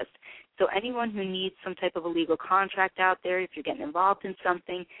specialist. So anyone who needs some type of a legal contract out there, if you're getting involved in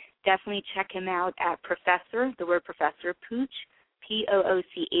something, definitely check him out at Professor, the word Professor, Pooch,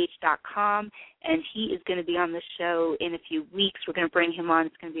 POOCH.com, and he is going to be on the show in a few weeks. We're going to bring him on.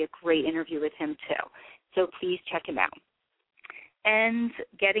 It's going to be a great interview with him, too. So please check him out. And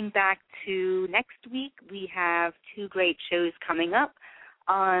getting back to next week, we have two great shows coming up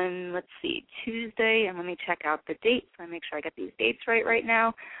on, let's see, Tuesday, and let me check out the dates. I make sure I get these dates right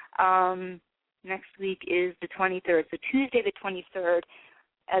now. Next week is the 23rd, so Tuesday the 23rd.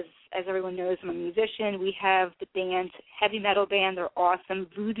 As everyone knows, I'm a musician. We have the band, heavy metal band. They're awesome.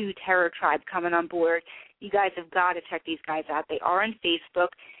 Voodoo Terror Tribe coming on board. You guys have got to check these guys out. They are on Facebook.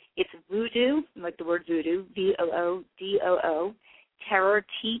 It's Voodoo, like the word voodoo, VOODOO, Terror,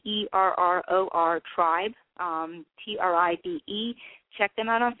 TERROR, Tribe, TRIBE. Check them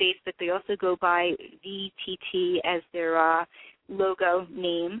out on Facebook. They also go by VTT as their logo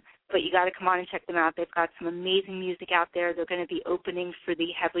name, but you got to come on and check them out. They've got some amazing music out there. They're going to be opening for the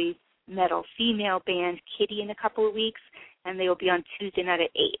heavy metal female band Kitty in a couple of weeks, and they will be on Tuesday night at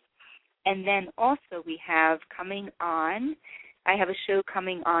 8. And then also we have coming on, I have a show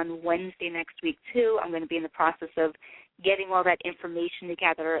coming on Wednesday next week, too. I'm going to be in the process of getting all that information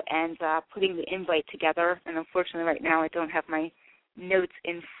together and putting the invite together. And unfortunately right now I don't have my notes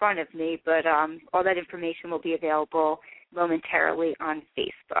in front of me, but all that information will be available momentarily on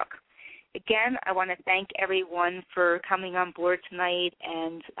Facebook. Again, I want to thank everyone for coming on board tonight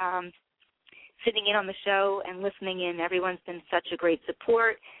and sitting in on the show and listening in. Everyone's been such a great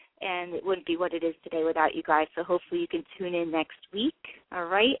support, and it wouldn't be what it is today without you guys, so hopefully you can tune in next week. All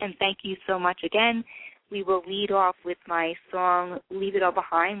right, and thank you so much again. We will lead off with my song, Leave It All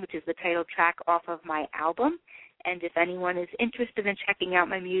Behind, which is the title track off of my album. And if anyone is interested in checking out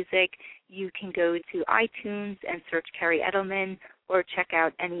my music, you can go to iTunes and search Kerri Edelman, or check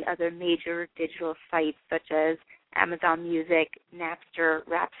out any other major digital sites such as Amazon Music, Napster,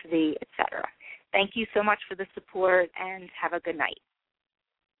 Rhapsody, etc. Thank you so much for the support, and have a good night.